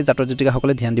ধনুৰাশি জাতক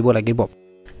জাতিকাসকলে ধ্যান দিব লাগিব।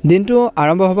 দিনটো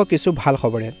আৰম্ভ হ'ব কিছু ভাল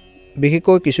খবৰে।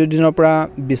 বিশেষকৈ কিছুদিনৰ পৰা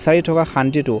বিচাৰি থকা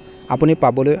শান্তিটো আপুনি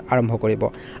পাবলৈ আৰম্ভ কৰিব।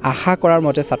 আশা কৰাৰ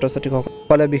মতে ছাত্ৰ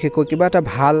ছাত্ৰীসকলে বিশেষকৈ কিবা এটা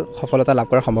ভাল সফলতা লাভ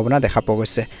কৰাৰ সম্ভাৱনা দেখা পোৱা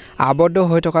গৈছে। আবদ্ধ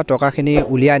হৈ থকা টকাখিনি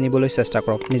উলিয়াই আনিবলৈ চেষ্টা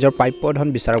কৰক। নিজৰ প্ৰাপ্য ধন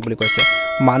বিচাৰক বুলি কৈছে।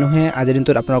 মানুহে আজিৰ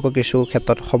দিনটোত আপোনালোকক কিছু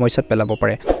ক্ষেত্ৰত সমস্যাত পেলাব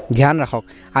পাৰে। ধ্যান ৰাখক,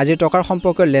 আজিৰ টকাৰ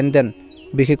সম্পৰ্কীয় লেনদেন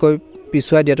বিশেষকৈ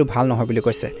পিছুৱাই দিয়াটো ভাল নহয় বুলি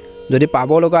কৈছে। যদি পাব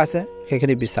লগা আছে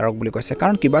সেইখিনি বিচাৰক বুলি কৈছে,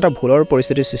 কাৰণ কিবা এটা ভুলৰ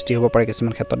পৰিস্থিতিৰ সৃষ্টি হ'ব পাৰে।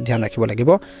 কিছুমান ক্ষেত্ৰত ধ্যান ৰাখিব লাগিব।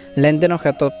 লেনদেনৰ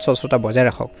ক্ষেত্ৰত স্বচ্ছতা বজাই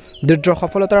ৰাখক। দ্ৰুত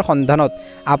সফলতাৰ সন্ধানত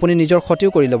আপুনি নিজৰ ক্ষতিও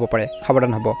কৰি ল'ব পাৰে,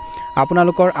 সাৱধান হ'ব।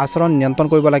 আপোনালোকৰ আচৰণ নিয়ন্ত্ৰণ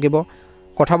কৰিব লাগিব।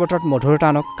 কথা বতৰাত মধুৰতা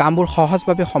আনক। কামবোৰ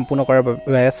সহজভাৱে সম্পূৰ্ণ কৰাৰ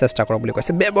বাবে চেষ্টা কৰক বুলি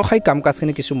কৈছে। ব্যৱসায়িক কাম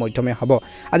কাজখিনি কিছু মধ্যমীয়া হ'ব।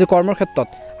 আজি কৰ্মৰ ক্ষেত্ৰত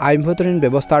আভ্যন্তৰীণ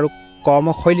ব্যৱস্থা আৰু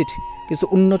কৰ্মশৈলীত কিছু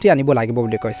উন্নতি আনিব লাগিব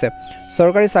বুলি কৈছে।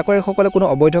 চৰকাৰী চাকৰিসকলে কোনো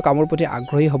অবৈধ কামৰ প্ৰতি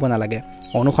আগ্ৰহী হ'ব নালাগে।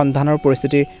 অনুসন্ধানৰ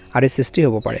পৰিস্থিতি আদি সৃষ্টি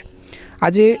হ'ব পাৰে।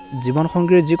 আজি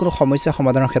জীৱনসংগীৰ যিকোনো সমস্যা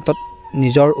সমাধানৰ ক্ষেত্ৰত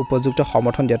নিজৰ উপযুক্ত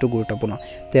সমৰ্থন দিয়াটো গুৰুত্বপূৰ্ণ।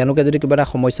 তেওঁলোকে যদি কিবা এটা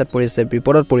সমস্যাত পৰিছে,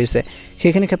 বিপদত পৰিছে,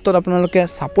 সেইখিনি ক্ষেত্ৰত আপোনালোকে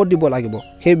ছাপোৰ্ট দিব লাগিব।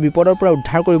 সেই বিপদৰ পৰা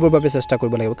উদ্ধাৰ কৰিবৰ বাবে চেষ্টা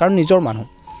কৰিব লাগিব, কাৰণ নিজৰ মানুহ।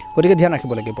 গতিকে ধ্যান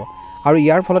ৰাখিব লাগিব। আৰু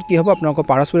ইয়াৰ ফলত কি হ'ব, আপোনালোকৰ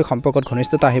পাৰস্পৰিক সম্পৰ্কত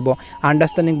ঘনিষ্ঠতা আহিব,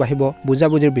 আণ্ডাৰষ্টেণ্ডিং বাঢ়িব,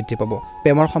 বুজাবুজিৰ বৃদ্ধি পাব।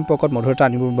 প্ৰেমৰ সম্পৰ্কত মধুৰতা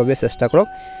আনিবৰ বাবে চেষ্টা কৰক।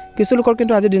 কিছু লোকৰ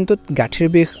কিন্তু আজিৰ দিনটোত গাঁঠিৰ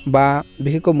বিষ বা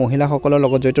বিশেষকৈ মহিলাসকলৰ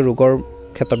লগত জড়িত ৰোগৰ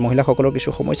ক্ষেত্ৰত মহিলাসকলৰ কিছু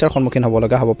সমস্যাৰ সন্মুখীন হ'ব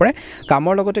লগা হ'ব পাৰে।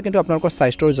 কামৰ লগতে কিন্তু আপোনালোকৰ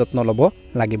স্বাস্থ্যৰ যত্ন ল'ব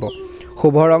লাগিব।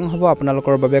 শুভ ৰং হ'ব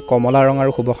আপোনালোকৰ বাবে কমলা ৰং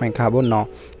আৰু শুভ সংখ্যা হ'ব 9।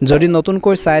 যদি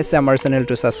নতুনকৈ চাই আছে আমাৰ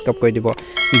চেনেলটো ছাবস্ক্ৰাইব কৰি দিব।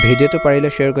 ভিডিঅ'টো পাৰিলে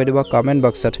শ্বেয়াৰ কৰি দিব। কমেণ্ট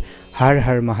বক্সত হৰ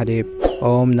হৰ মহাদেৱ,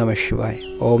 ওম নমঃ শিৱায়,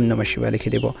 ওম নমঃ শিৱায় লিখি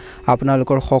দিব।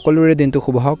 আপোনালোকৰ সকলোৰে দিনটো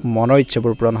শুভ হওক, মনৰ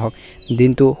ইচ্ছাবোৰ পূৰণ হওক,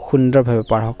 দিনটো সুন্দৰভাৱে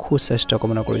পাৰ হওক, সুস্বাস্থ্য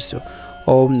কামনা কৰিছোঁ।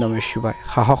 ওম নমঃ শিৱায়।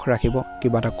 সাহস ৰাখিব,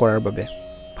 কিবা এটা কৰাৰ বাবে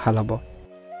ভাল হ'ব।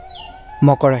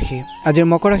 মকৰ ৰাশি। আজিৰ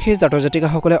মকৰ ৰাশিৰ জাতক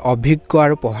জাতিকাসকলে অভিজ্ঞ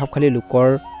আৰু প্ৰভাৱশালী লোকৰ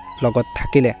লগত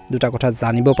থাকিলে দুটা কথা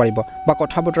জানিব পাৰিব, বা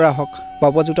কথা বতৰা হওক বা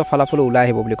উপযুক্ত ফলাফল ওলাই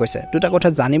আহিব বুলি কৈছে। দুটা কথা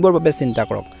জানিবৰ বাবে চিন্তা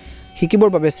কৰক, শিকিবৰ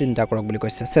বাবে চিন্তা কৰক বুলি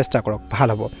কৈছে। চেষ্টা কৰক, ভাল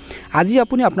হ'ব। আজি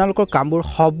আপুনি আপোনালোকৰ কামবোৰ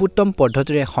সৰ্বোত্তম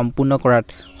পদ্ধতিৰে সম্পূৰ্ণ কৰাত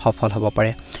সফল হ'ব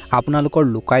পাৰে। আপোনালোকৰ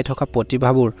লুকাই থকা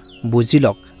প্ৰতিভাবোৰ বুজি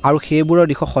লওক আৰু সেইবোৰৰ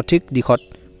সঠিক দিশত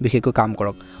বিশেষকৈ কাম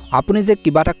কৰক। আপুনি যে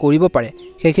কিবা এটা কৰিব পাৰে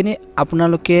সেইখিনি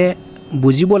আপোনালোকে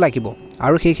বুজিব লাগিব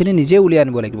আৰু সেইখিনি নিজে উলিয়াই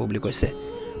আনিব লাগিব বুলি কৈছে।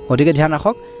 গতিকে ধ্যান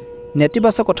ৰাখক।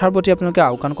 নেতিবাচক কথাৰ প্ৰতি আপোনালোকে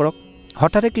আওকাণ কৰক।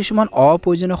 হঠাতে কিছুমান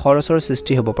অপ্ৰয়োজনীয় খৰচৰ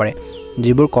সৃষ্টি হ'ব পাৰে,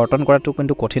 যিবোৰ কৰ্তন কৰাটো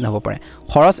কিন্তু কঠিন হ'ব পাৰে।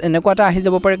 খৰচ এনেকুৱা এটা আহি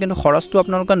যাব পাৰে, কিন্তু খৰচটো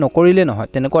আপোনালোকে নকৰিলে নহয়,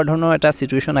 তেনেকুৱা ধৰণৰ এটা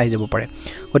চিটুৱেশ্যন আহি যাব পাৰে।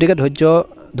 গতিকে ধৈৰ্য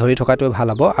ধৰি থকাটোৱে ভাল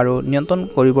হ'ব আৰু নিয়ন্ত্ৰণ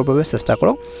কৰিবৰ বাবে চেষ্টা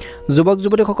কৰক। যুৱক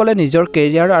যুৱতীসকলে নিজৰ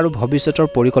কেৰিয়াৰ আৰু ভৱিষ্যতৰ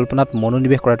পৰিকল্পনাত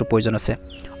মনোনিৱেশ কৰাটো প্ৰয়োজন আছে।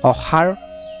 অসাৰ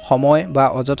সময় বা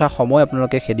অযথা সময়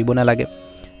আপোনালোকে খেদিব নালাগে।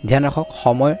 ধ্যান ৰাখক।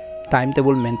 সময় টাইম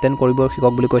টেবুল মেইনটেইন কৰিব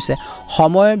শিকক বুলি কৈছে।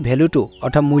 সময়ৰ ভেলুটো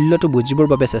অৰ্থাৎ মূল্যটো বুজিবৰ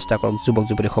বাবে চেষ্টা কৰক যুৱক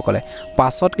যুৱতীসকলে।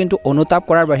 পাছত কিন্তু অনুতাপ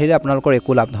কৰাৰ বাহিৰে আপোনালোকৰ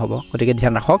একো লাভ নহ'ব। গতিকে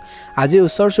ধ্যান ৰাখক। আজি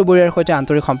ওচৰ চুবুৰীয়াৰ সৈতে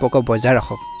আন্তৰিক সম্পৰ্ক বজাই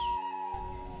ৰাখক,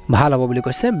 ভাল হ'ব বুলি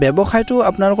কৈছে। ব্যৱসায়টো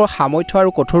আপোনালোকৰ সামৰ্থ্য আৰু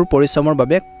কঠোৰ পৰিশ্ৰমৰ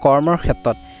বাবে কৰ্মৰ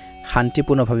ক্ষেত্ৰত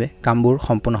শান্তিপূৰ্ণভাৱে কামবোৰ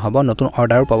সম্পূৰ্ণ হ'ব। নতুন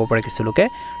অৰ্ডাৰো পাব পাৰে কিছু লোকে।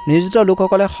 নিয়োজিত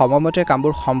লোকসকলে সময়মতে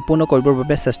কামবোৰ সম্পূৰ্ণ কৰিবৰ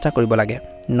বাবে চেষ্টা কৰিব লাগে,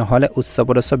 নহ'লে উচ্চ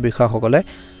পদস্থ বিষয়াসকলে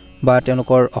বা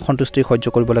তেওঁলোকৰ অসন্তুষ্টি সহ্য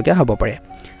কৰিবলগীয়া হ'ব পাৰে।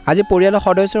 আজি পৰিয়ালৰ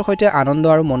সদস্যৰ সৈতে আনন্দ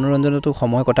আৰু মনোৰঞ্জনতো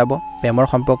সময় কটাব। প্ৰেমৰ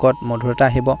সম্পৰ্কত মধুৰতা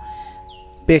আহিব।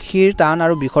 পেশীৰ টান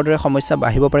আৰু বিষৰ দৰে সমস্যা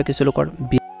বাঢ়িব পাৰে কিছু লোকৰ।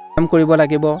 ব্যায়াম কৰিব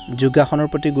লাগিব। যোগাসনৰ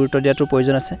প্ৰতি গুৰুত্ব দিয়াটো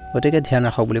প্ৰয়োজন আছে। গতিকে ধ্যান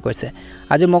ৰাখক বুলি কৈছে।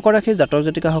 আজি মকৰ ৰাশিৰ জাতক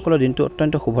জাতিকাসকলৰ দিনটো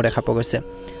অত্যন্ত শুভ দেখা পোৱা গৈছে।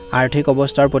 আৰ্থিক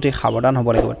অৱস্থাৰ প্ৰতি সাৱধান হ'ব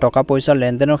লাগিব। টকা পইচাৰ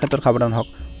লেনদেনৰ ক্ষেত্ৰত সাৱধান হওক।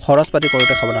 খৰচ পাতি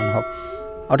কৰোঁতে সাৱধান হওক,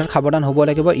 অৰ্থাৎ সাৱধান হ'ব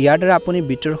লাগিব। ইয়াৰ দ্বাৰা আপুনি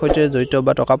বিত্তৰ সৈতে জড়িত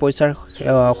বা টকা পইচাৰ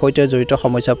সৈতে জড়িত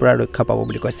সমস্যাৰ পৰা ৰক্ষা পাব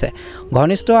বুলি কৈছে।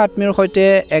 ঘনিষ্ঠ আত্মীয়ৰ সৈতে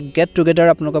এক গেট টুগেডাৰ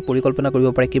আপোনালোকে পৰিকল্পনা কৰিব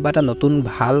পাৰে। কিবা এটা নতুন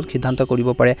ভাল সিদ্ধান্ত কৰিব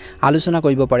পাৰে, আলোচনা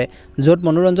কৰিব পাৰে, য'ত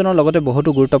মনোৰঞ্জনৰ লগতে বহুতো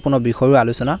গুৰুত্বপূৰ্ণ বিষয়ৰো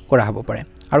আলোচনা কৰা হ'ব পাৰে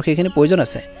আৰু সেইখিনি প্ৰয়োজন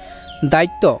আছে।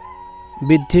 দায়িত্ব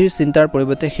বৃদ্ধিৰ চিন্তাৰ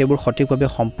পৰিৱৰ্তে সেইবোৰ সঠিকভাৱে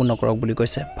সম্পূৰ্ণ কৰক বুলি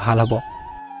কৈছে, ভাল হ'ব।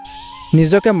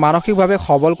 নিজকে মানসিকভাৱে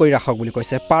সবল কৰি ৰাখক বুলি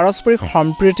কৈছে। পাৰস্পৰিক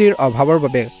সম্প্ৰীতিৰ অভাৱৰ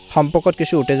বাবে সম্পৰ্কত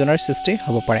কিছু উত্তেজনাৰ সৃষ্টি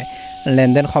হ'ব পাৰে।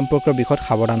 লেনদেন সম্পৰ্কৰ বিষয়ত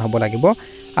সাৱধান হ'ব লাগিব।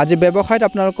 আজি ব্যৱসায়ত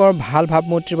আপোনালোকৰ ভাল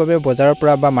ভাৱমূৰ্তিৰ বাবে বজাৰৰ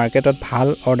পৰা বা মাৰ্কেটত ভাল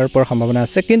অৰ্ডাৰ পোৱাৰ সম্ভাৱনা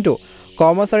আছে, কিন্তু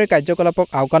কৰ্মচাৰীৰ কাৰ্যকলাপক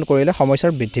আওকাণ কৰিলে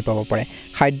সমস্যাৰ বৃদ্ধি পাব পাৰে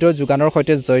খাদ্য যোগানৰ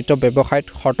সৈতে জড়িত ব্যৱসায়ত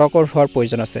সতৰ্ক হোৱাৰ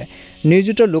প্ৰয়োজন আছে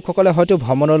নিয়োজিত লোকসকলে হয়তো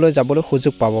ভ্ৰমণলৈ যাবলৈ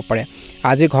সুযোগ পাব পাৰে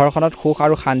আজি ঘৰখনত সুখ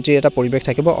আৰু শান্তিৰ এটা পৰিৱেশ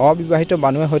থাকিব অবিবাহিত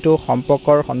মানুহে হয়তো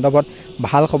সম্পৰ্কৰ সন্দৰ্ভত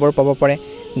ভাল খবৰ পাব পাৰে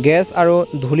গেছ আৰু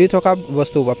ধূলি থকা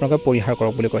বস্তু আপোনালোকে পৰিহাৰ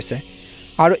কৰক বুলি কৈছে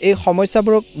আৰু এই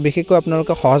সমস্যাবোৰক বিশেষকৈ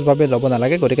আপোনালোকে সহজভাৱে ল'ব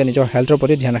নালাগে গতিকে নিজৰ হেল্থৰ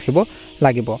প্ৰতি ধ্যান ৰাখিব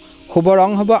লাগিব শুভ ৰং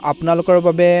হ'ব আপোনালোকৰ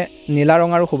বাবে নীলা ৰং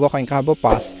আৰু শুভ সংখ্যা হ'ব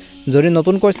 5 যদি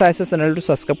নতুনকৈ চাইছে চেনেলটো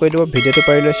সাবস্ক্ৰাইব কৰি দিব ভিডিঅ'টো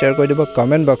পাৰিলে শ্বেয়াৰ কৰি দিব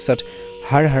কমেণ্ট বক্সত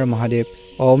হৰ হৰ মহাদেৱ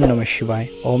ওম নমঃ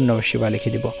শিৱায় লিখি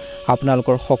দিব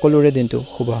আপোনালোকৰ সকলোৰে দিনটো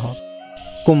শুভ হওক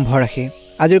কুম্ভ ৰাশি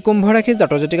আজিৰ কুম্ভ ৰাশি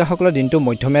জাতক জাতিকাসকলৰ দিনটো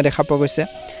মধ্যমীয়া দেখা পোৱা গৈছে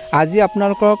আজি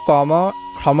আপোনালোকৰ কৰ্ম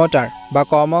ক্ষমতাৰ বা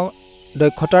কৰ্ম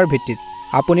দক্ষতাৰ ভিত্তিত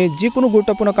আপুনি যিকোনো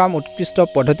গুৰুত্বপূৰ্ণ কাম উৎকৃষ্ট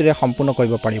পদ্ধতিৰে সম্পূৰ্ণ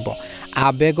কৰিব পাৰিব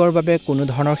আবেগৰ বাবে কোনো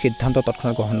ধৰণৰ সিদ্ধান্ত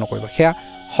তৎক্ষণাত গ্ৰহণ নকৰিব সেয়া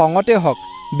খঙতে হওক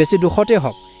বেছি দুখতে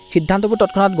হওক সিদ্ধান্তবোৰ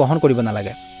তৎক্ষণাত গ্ৰহণ কৰিব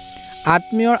নালাগে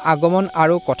আত্মীয়ৰ আগমন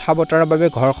আৰু কথা বতৰাৰ বাবে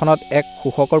ঘৰখনত এক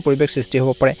সুখকৰ পৰিৱেশ সৃষ্টি হ'ব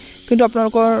পাৰে কিন্তু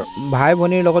আপোনালোকৰ ভাই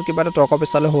ভনীৰ লগত কিবা এটা তৰ্ক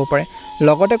পেচালো হ'ব পাৰে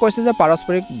লগতে কৈছে যে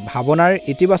পাৰস্পৰিক ভাৱনাৰ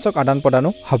ইতিবাচক আদান প্ৰদানো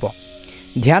হ'ব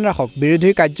ধ্যান ৰাখক বিৰোধী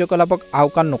কাৰ্যকলাপক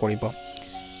আওকাণ নকৰিব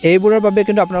এইবোৰৰ বাবে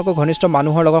কিন্তু আপোনালোকৰ ঘনিষ্ঠ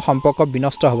মানুহৰ লগত সম্পৰ্ক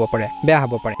বিনষ্ট হ'ব পাৰে বেয়া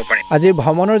হ'ব পাৰে আজি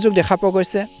ভ্ৰমণৰ যুগ দেখা পোৱা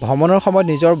গৈছে ভ্ৰমণৰ সময়ত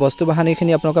নিজৰ বস্তু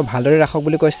বাহানিখিনি আপোনালোকে ভালদৰে ৰাখক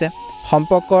বুলি কৈছে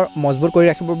সম্পৰ্ক মজবুত কৰি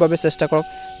ৰাখিবৰ বাবে চেষ্টা কৰক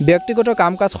ব্যক্তিগত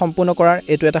কাম কাজ সম্পূৰ্ণ কৰাৰ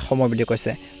এইটো এটা সময় বুলি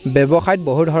কৈছে ব্যৱসায়ত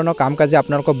বহু ধৰণৰ কাম কাজে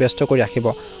আপোনালোকক ব্যস্ত কৰি ৰাখিব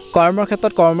কৰ্মৰ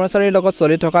ক্ষেত্ৰত কৰ্মচাৰীৰ লগত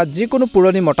চলি থকা যিকোনো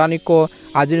পুৰণি মতানৈক্য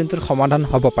আজিৰ দিনটোত সমাধান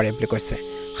হ'ব পাৰে বুলি কৈছে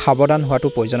সাৱধান হোৱাটো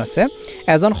প্ৰয়োজন আছে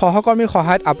এজন সহকৰ্মীৰ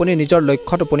সহায়ত আপুনি নিজৰ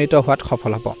লক্ষ্যত উপনীত হোৱাত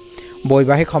সফল হ'ব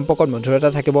বৈবাহিক সম্পৰ্কত মধুৰতা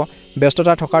থাকিব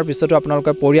ব্যস্ততা থকাৰ পিছতো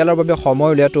আপোনালোকে পৰিয়ালৰ বাবে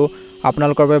সময় উলিয়াটো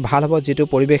আপোনালোকৰ বাবে ভাল হ'ব যিটো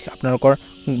পৰিৱেশ আপোনালোকৰ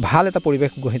ভাল এটা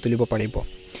পৰিৱেশ গঢ়ি তুলিব পাৰিব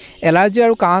এলাৰ্জি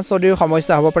আৰু কাহ চৰ্দিৰ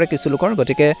সমস্যা হ'ব পাৰে কিছু লোকৰ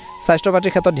গতিকে স্বাস্থ্য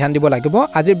পাতিৰ ক্ষেত্ৰত ধ্যান দিব লাগিব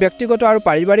আজি ব্যক্তিগত আৰু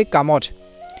পাৰিবাৰিক কামত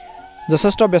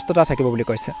যথেষ্ট ব্যস্ততা থাকিব বুলি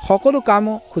কৈছে সকলো কাম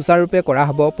সুচাৰুৰূপে কৰা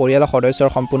হ'ব পৰিয়ালৰ সদস্যৰ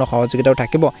সম্পূৰ্ণ সহযোগিতাও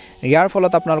থাকিব ইয়াৰ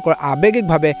ফলত আপোনালোকৰ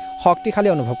আৱেগিকভাৱে শক্তিশালী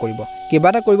অনুভৱ কৰিব কিবা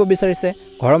এটা কৰিব বিচাৰিছে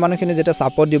ঘৰৰ মানুহখিনি যেতিয়া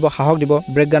ছাপোৰ্ট দিব সাহস দিব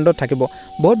ব্ৰেকগ্ৰাউণ্ডত থাকিব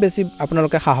বহুত বেছি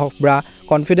আপোনালোকে সাহস বা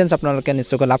কনফিডেন্স আপোনালোকে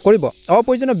নিশ্চয়কৈ লাভ কৰিব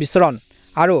অপ্ৰয়োজনীয় বিচৰণ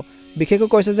আৰু বিশেষকৈ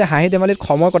কৈছে যে হাঁহি ধেমালিত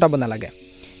সময় কটাব নালাগে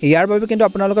ইয়াৰ বাবে কিন্তু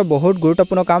আপোনালোকে বহুত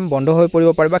গুৰুত্বপূৰ্ণ কাম বন্ধ হৈ পৰিব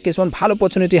পাৰে বা কিছুমান ভাল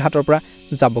অপৰচুনিটি হাতৰ পৰা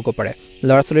যাবগৈ পাৰে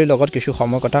ল'ৰা ছোৱালীৰ লগত কিছু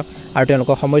সময় কটাওক আৰু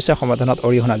তেওঁলোকৰ সমস্যাৰ সমাধানত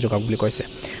অৰিহণা যোগাওক বুলি কৈছে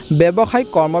ব্যৱসায়িক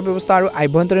কৰ্ম ব্যৱস্থা আৰু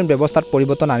আভ্যন্তৰীণ ব্যৱস্থাত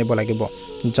পৰিৱৰ্তন আনিব লাগিব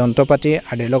যন্ত্ৰপাতি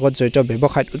আদিৰ লগত জড়িত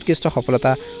ব্যৱসায়ত উৎকৃষ্ট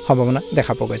সফলতা সম্ভাৱনা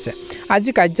দেখা পোৱা গৈছে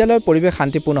আজি কাৰ্যালয়ৰ পৰিৱেশ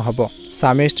শান্তিপূৰ্ণ হ'ব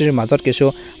স্বামী স্ত্ৰীৰ মাজত কিছু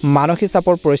মানসিক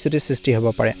চাপৰ পৰিস্থিতিৰ সৃষ্টি হ'ব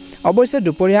পাৰে অৱশ্যে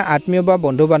দুপৰীয়া আত্মীয় বা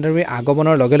বন্ধু বান্ধৱীৰ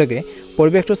আগমনৰ লগে লগে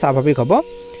পৰিৱেশটো স্বাভাৱিক হ'ব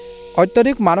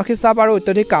অত্যধিক মানসিক চাপ আৰু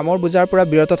অত্যধিক কামৰ বোজাৰ পৰা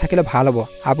বিৰত থাকিলে ভাল হ'ব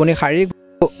আপুনি শাৰীৰিক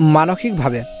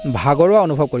মানসিকভাৱে ভাগৰুৱা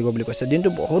অনুভৱ কৰিব বুলি কৈছে দিনটো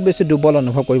বহুত বেছি দুৰ্বল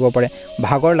অনুভৱ কৰিব পাৰে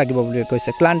ভাগৰ লাগিব বুলি কৈছে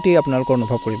ক্লান্তি আপোনালোকৰ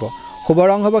অনুভৱ কৰিব শুভ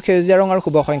ৰং হ'ব সেউজীয়া ৰং আৰু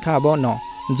শুভ সংখ্যা হ'ব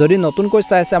 9 যদি নতুনকৈ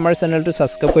চাইছে আমাৰ চেনেলটো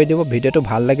সাবস্ক্ৰাইব কৰি দিব ভিডিঅ'টো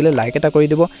ভাল লাগিলে লাইক এটা কৰি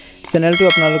দিব চেনেলটো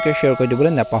আপোনালোকে শ্বেয়াৰ কৰি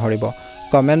দিবলৈ নাপাহৰিব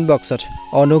কমেণ্ট বক্সত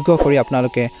অনুগ্ৰহ কৰি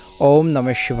আপোনালোকে ওম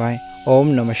নমঃ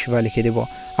শিৱায় লিখি দিব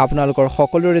আপোনালোকৰ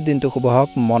সকলোৰে দিনটো শুভ হওক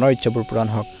মনৰ ইচ্ছাবোৰ পূৰণ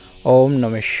হওক ওম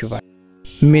নমঃ শিৱায়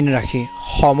মীন ৰাশি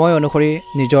সময় অনুসৰি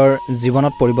নিজৰ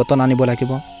জীৱনত পৰিৱৰ্তন আনিব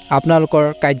লাগিব আপোনালোকৰ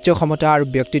কাৰ্যক্ষমতা আৰু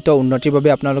ব্যক্তিত্ব উন্নতিৰ বাবে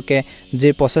আপোনালোকে যে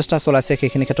প্ৰচেষ্টা চলাইছে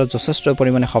সেইখিনি ক্ষেত্ৰত যথেষ্ট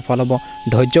পৰিমাণে সফল হ'ব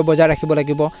ধৈৰ্য বজাই ৰাখিব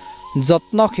লাগিব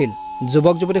যত্নশীল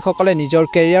যুৱক যুৱতীসকলে নিজৰ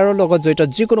কেৰিয়াৰৰ লগত জড়িত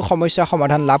যিকোনো সমস্যাৰ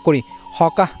সমাধান লাভ কৰি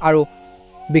সকাহ আৰু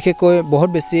বিশেষকৈ বহুত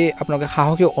বেছি আপোনালোকে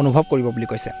সাহসী অনুভৱ কৰিব বুলি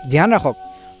কৈছে ধ্যান ৰাখক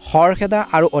খৰখেদা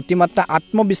আৰু অতিমাত্ৰা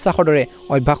আত্মবিশ্বাসৰ দৰে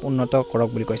অভ্যাস উন্নত কৰক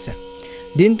বুলি কৈছে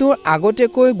দিনটোৰ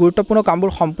আগতীয়াকৈ গুৰুত্বপূৰ্ণ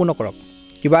কামবোৰ সম্পূৰ্ণ কৰক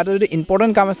কিবা এটা যদি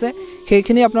ইম্পৰ্টেণ্ট কাম আছে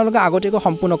সেইখিনি আপোনালোকে আগতীয়াকৈ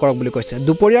সম্পূৰ্ণ কৰক বুলি কৈছে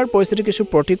দুপৰীয়াৰ পৰিস্থিতি কিছু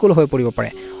প্ৰতিকূল হৈ পৰিব পাৰে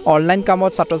অনলাইন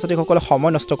কামত ছাত্ৰ ছাত্ৰীসকলে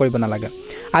সময় নষ্ট কৰিব নালাগে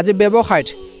আজি ব্যৱসায়ত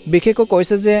বিশেষকৈ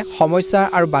কৈছে যে সমস্যা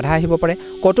আৰু বাধা আহিব পাৰে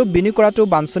কতো বিনিয়োগ কৰাটো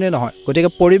বাঞ্ছনীয় নহয় গতিকে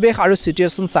পৰিৱেশ আৰু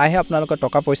সিচুৱেশ্যন চাইহে আপোনালোকে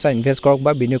টকা পইচা ইনভেষ্ট কৰক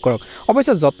বা বিনিয়োগ কৰক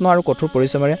অৱশ্যে যত্ন আৰু কঠোৰ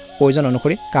পৰিশ্ৰমেৰে প্ৰয়োজন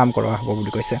অনুসৰি কাম কৰা হ'ব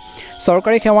বুলি কৈছে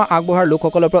চৰকাৰী সেৱা আগবঢ়োৱাৰ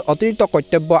লোকসকলৰ ওপৰত অতিৰিক্ত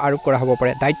কৰ্তব্য আৰোপ কৰা হ'ব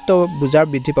পাৰে দায়িত্ব বুজাৰ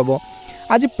বৃদ্ধি পাব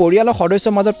আজি পৰিয়ালৰ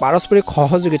সদস্যৰ মাজত পাৰস্পৰিক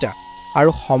সহযোগিতা আৰু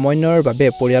সমন্বয়ৰ বাবে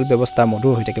পৰিয়াল ব্যৱস্থা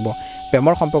মধুৰ হৈ থাকিব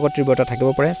প্ৰেমৰ সম্পৰ্ক তীব্ৰতা থাকিব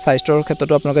পাৰে স্বাস্থ্যৰ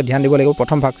ক্ষেত্ৰতো আপোনালোকে ধ্যান দিব লাগিব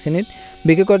প্ৰথম ভাগখিনিত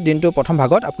বিশেষকৈ দিনটো প্ৰথম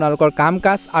ভাগত আপোনালোকৰ কাম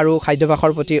কাজ আৰু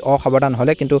খাদ্যাভ্যাসৰ প্ৰতি অসাৱধান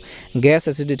হ'লে কিন্তু গেছ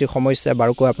এচিডিটিৰ সমস্যা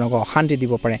বাৰুকৈ আপোনালোকক অশান্তি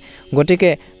দিব পাৰে গতিকে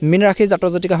মীন ৰাশি জাতক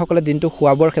জাতিকাসকলে দিনটো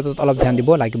খোৱা বোৱাৰ ক্ষেত্ৰত অলপ ধ্যান দিব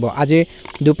লাগিব আজি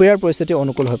দুপৰীয়াৰ পৰিস্থিতি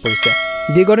অনুকূল হৈ পৰিছে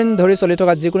দীৰ্ঘদিন ধৰি চলি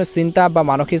থকা যিকোনো চিন্তা বা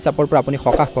মানসিক চাপৰ পৰা আপুনি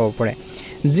সকাহ পাব পাৰে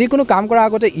যিকোনো কাম কৰাৰ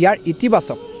আগতে ইয়াৰ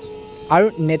ইতিবাচক আৰু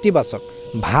নেতিবাচক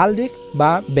ভাল দিশ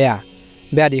বা বেয়া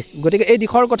বেয়া দিশ গতিকে এই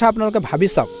দিশৰ কথা আপোনালোকে ভাবি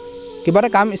চাওক কিবা এটা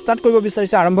কাম ষ্টাৰ্ট কৰিব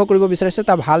বিচাৰিছে আৰম্ভ কৰিব বিচাৰিছে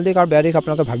তাৰ ভাল দিশ আৰু বেয়া দিশ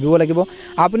আপোনালোকে ভাবিব লাগিব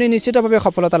আপুনি নিশ্চিতভাৱে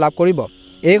সফলতা লাভ কৰিব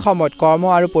এই সময়ত কৰ্ম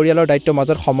আৰু পৰিয়ালৰ দায়িত্বৰ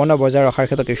মাজত সমন্বয় বজাই ৰখাৰ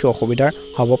ক্ষেত্ৰত কিছু অসুবিধাৰ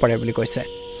হ'ব পাৰে বুলি কৈছে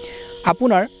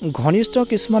আপোনাৰ ঘনিষ্ঠ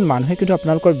কিছুমান মানুহে কিন্তু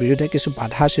আপোনালোকৰ বিৰুদ্ধে কিছু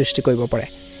বাধা সৃষ্টি কৰিব পাৰে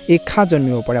ইচ্ছা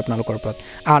জন্মিব পাৰে আপোনালোকৰ ওপৰত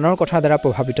আনৰ কথাৰ দ্বাৰা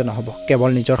প্ৰভাৱিত নহ'ব কেৱল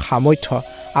নিজৰ সামৰ্থ্য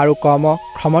আৰু কৰ্ম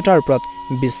ক্ষমতাৰ ওপৰত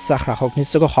বিশ্বাস ৰাখক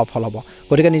নিশ্চয়কৈ সফল হ'ব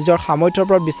গতিকে নিজৰ সামৰ্থ্যৰ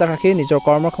ওপৰত বিশ্বাস ৰাখি নিজৰ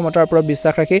কৰ্ম ক্ষমতাৰ ওপৰত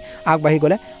বিশ্বাস ৰাখি আগবাঢ়ি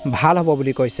গ'লে ভাল হ'ব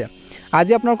বুলি কৈছে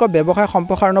আজি আপোনালোকৰ ব্যৱসায়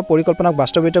সম্প্ৰসাৰণৰ পৰিকল্পনাক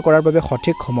বাস্তৱায়িত কৰাৰ বাবে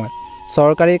সঠিক সময়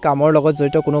চৰকাৰী কামৰ লগত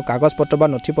জড়িত কোনো কাগজ পত্ৰ বা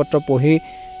নথি পত্ৰ পঢ়ি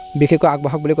বিশেষকৈ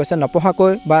আগবাঢ়ক বুলি কৈছে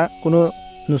নপঢ়াকৈ বা কোনো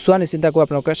নোচোৱা নিচিন্তাকৈ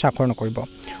আপোনালোকে স্বাক্ষৰ নকৰিব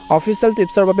অফিচিয়েল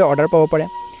টিপছৰ বাবে অৰ্ডাৰ পাব পাৰে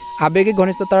আৱেগিক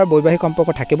ঘনিষ্ঠতাৰ বৈবাহিক সম্পৰ্ক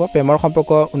থাকিব প্ৰেমৰ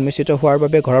সম্পৰ্ক উন্মেষিত হোৱাৰ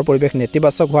বাবে ঘৰৰ পৰিৱেশ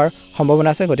নেতিবাচক হোৱাৰ সম্ভাৱনা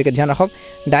আছে গতিকে ধ্যান ৰাখক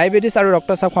ডায়েবেটিছ আৰু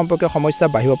ৰক্তচাপ সম্পৰ্কীয় সমস্যা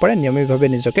বাঢ়িব পাৰে নিয়মিতভাৱে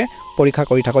নিজকে পৰীক্ষা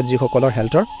কৰি থাকক যিসকলৰ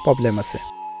হেল্থৰ প্ৰব্লেম আছে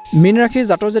মীন ৰাশিৰ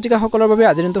জাতক জাতিকাসকলৰ বাবে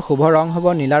আজিৰ দিনটো শুভ ৰং হ'ব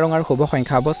নীলা ৰং আৰু শুভ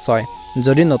সংখ্যা হ'ব 6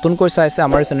 যদি নতুনকৈ চাই আছে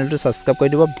আমাৰ চেনেলটো ছাবস্ক্ৰাইব কৰি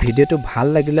দিব ভিডিঅ'টো ভাল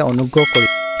লাগিলে অনুগ্ৰহ কৰি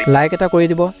লাইক এটা কৰি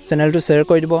দিব চেনেলটো শ্বেয়াৰ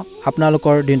কৰি দিব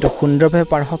আপোনালোকৰ দিনটো সুন্দৰভাৱে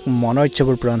পাৰ হওক মনৰ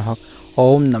ইচ্ছাবোৰ পূৰণ হওক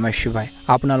ওম নমঃ শিৱায়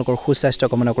আপোনালোকৰ সুস্বাস্থ্য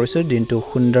কামনা কৰিছোঁ দিনটো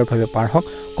সুন্দৰভাৱে পাৰ হওক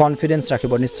কনফিডেন্স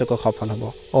ৰাখিব নিশ্চয়কৈ সফল হ'ব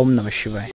ওম নমঃ শিৱায়